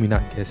 Oh, excuse me,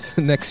 not guest.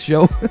 Next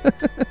show.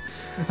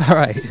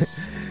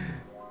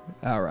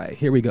 All right,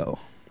 here we go.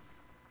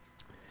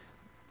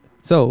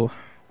 So,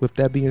 with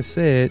that being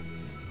said,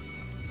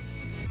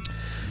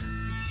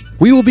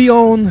 we will be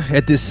on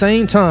at the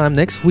same time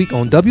next week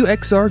on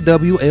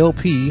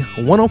WXRWLP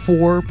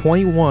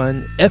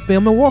 104.1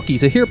 FM Milwaukee.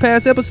 To hear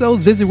past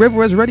episodes, visit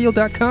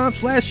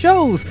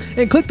riverwestradio.com/shows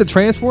and click the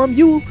Transform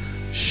You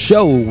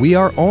show. We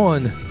are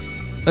on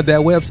that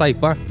website.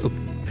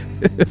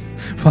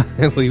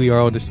 Finally, we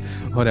are on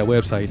that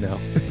website now.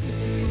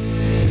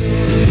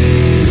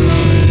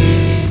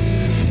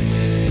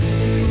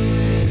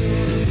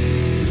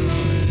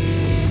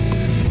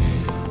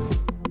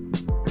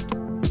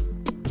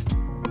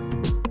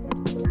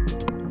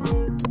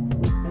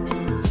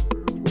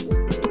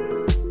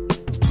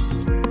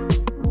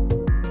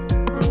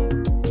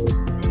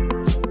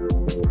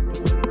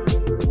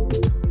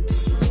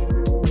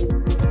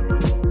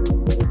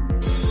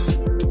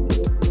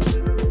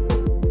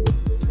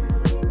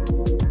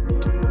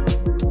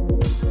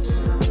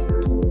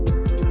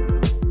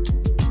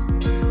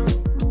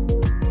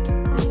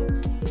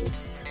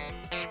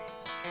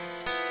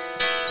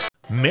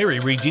 Mary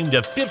redeemed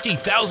a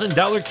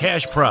 $50,000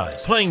 cash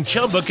prize playing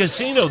Chumba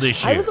Casino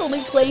this year. I was only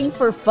playing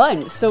for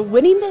fun, so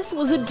winning this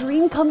was a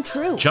dream come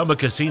true. Chumba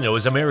Casino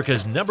is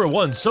America's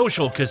 #1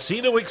 social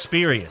casino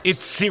experience.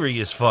 It's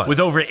serious fun. With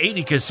over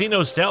 80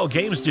 casino-style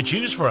games to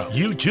choose from,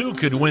 you too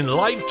could win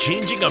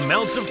life-changing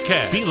amounts of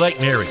cash. Be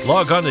like Mary.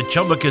 Log on to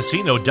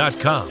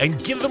ChumbaCasino.com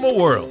and give them a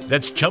whirl.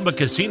 That's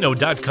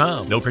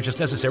ChumbaCasino.com. No purchase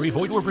necessary.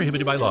 Void or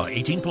prohibited by law.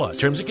 18+.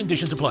 Terms and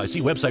conditions apply.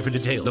 See website for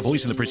details. The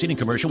voice in the preceding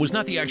commercial was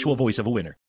not the actual voice of a winner.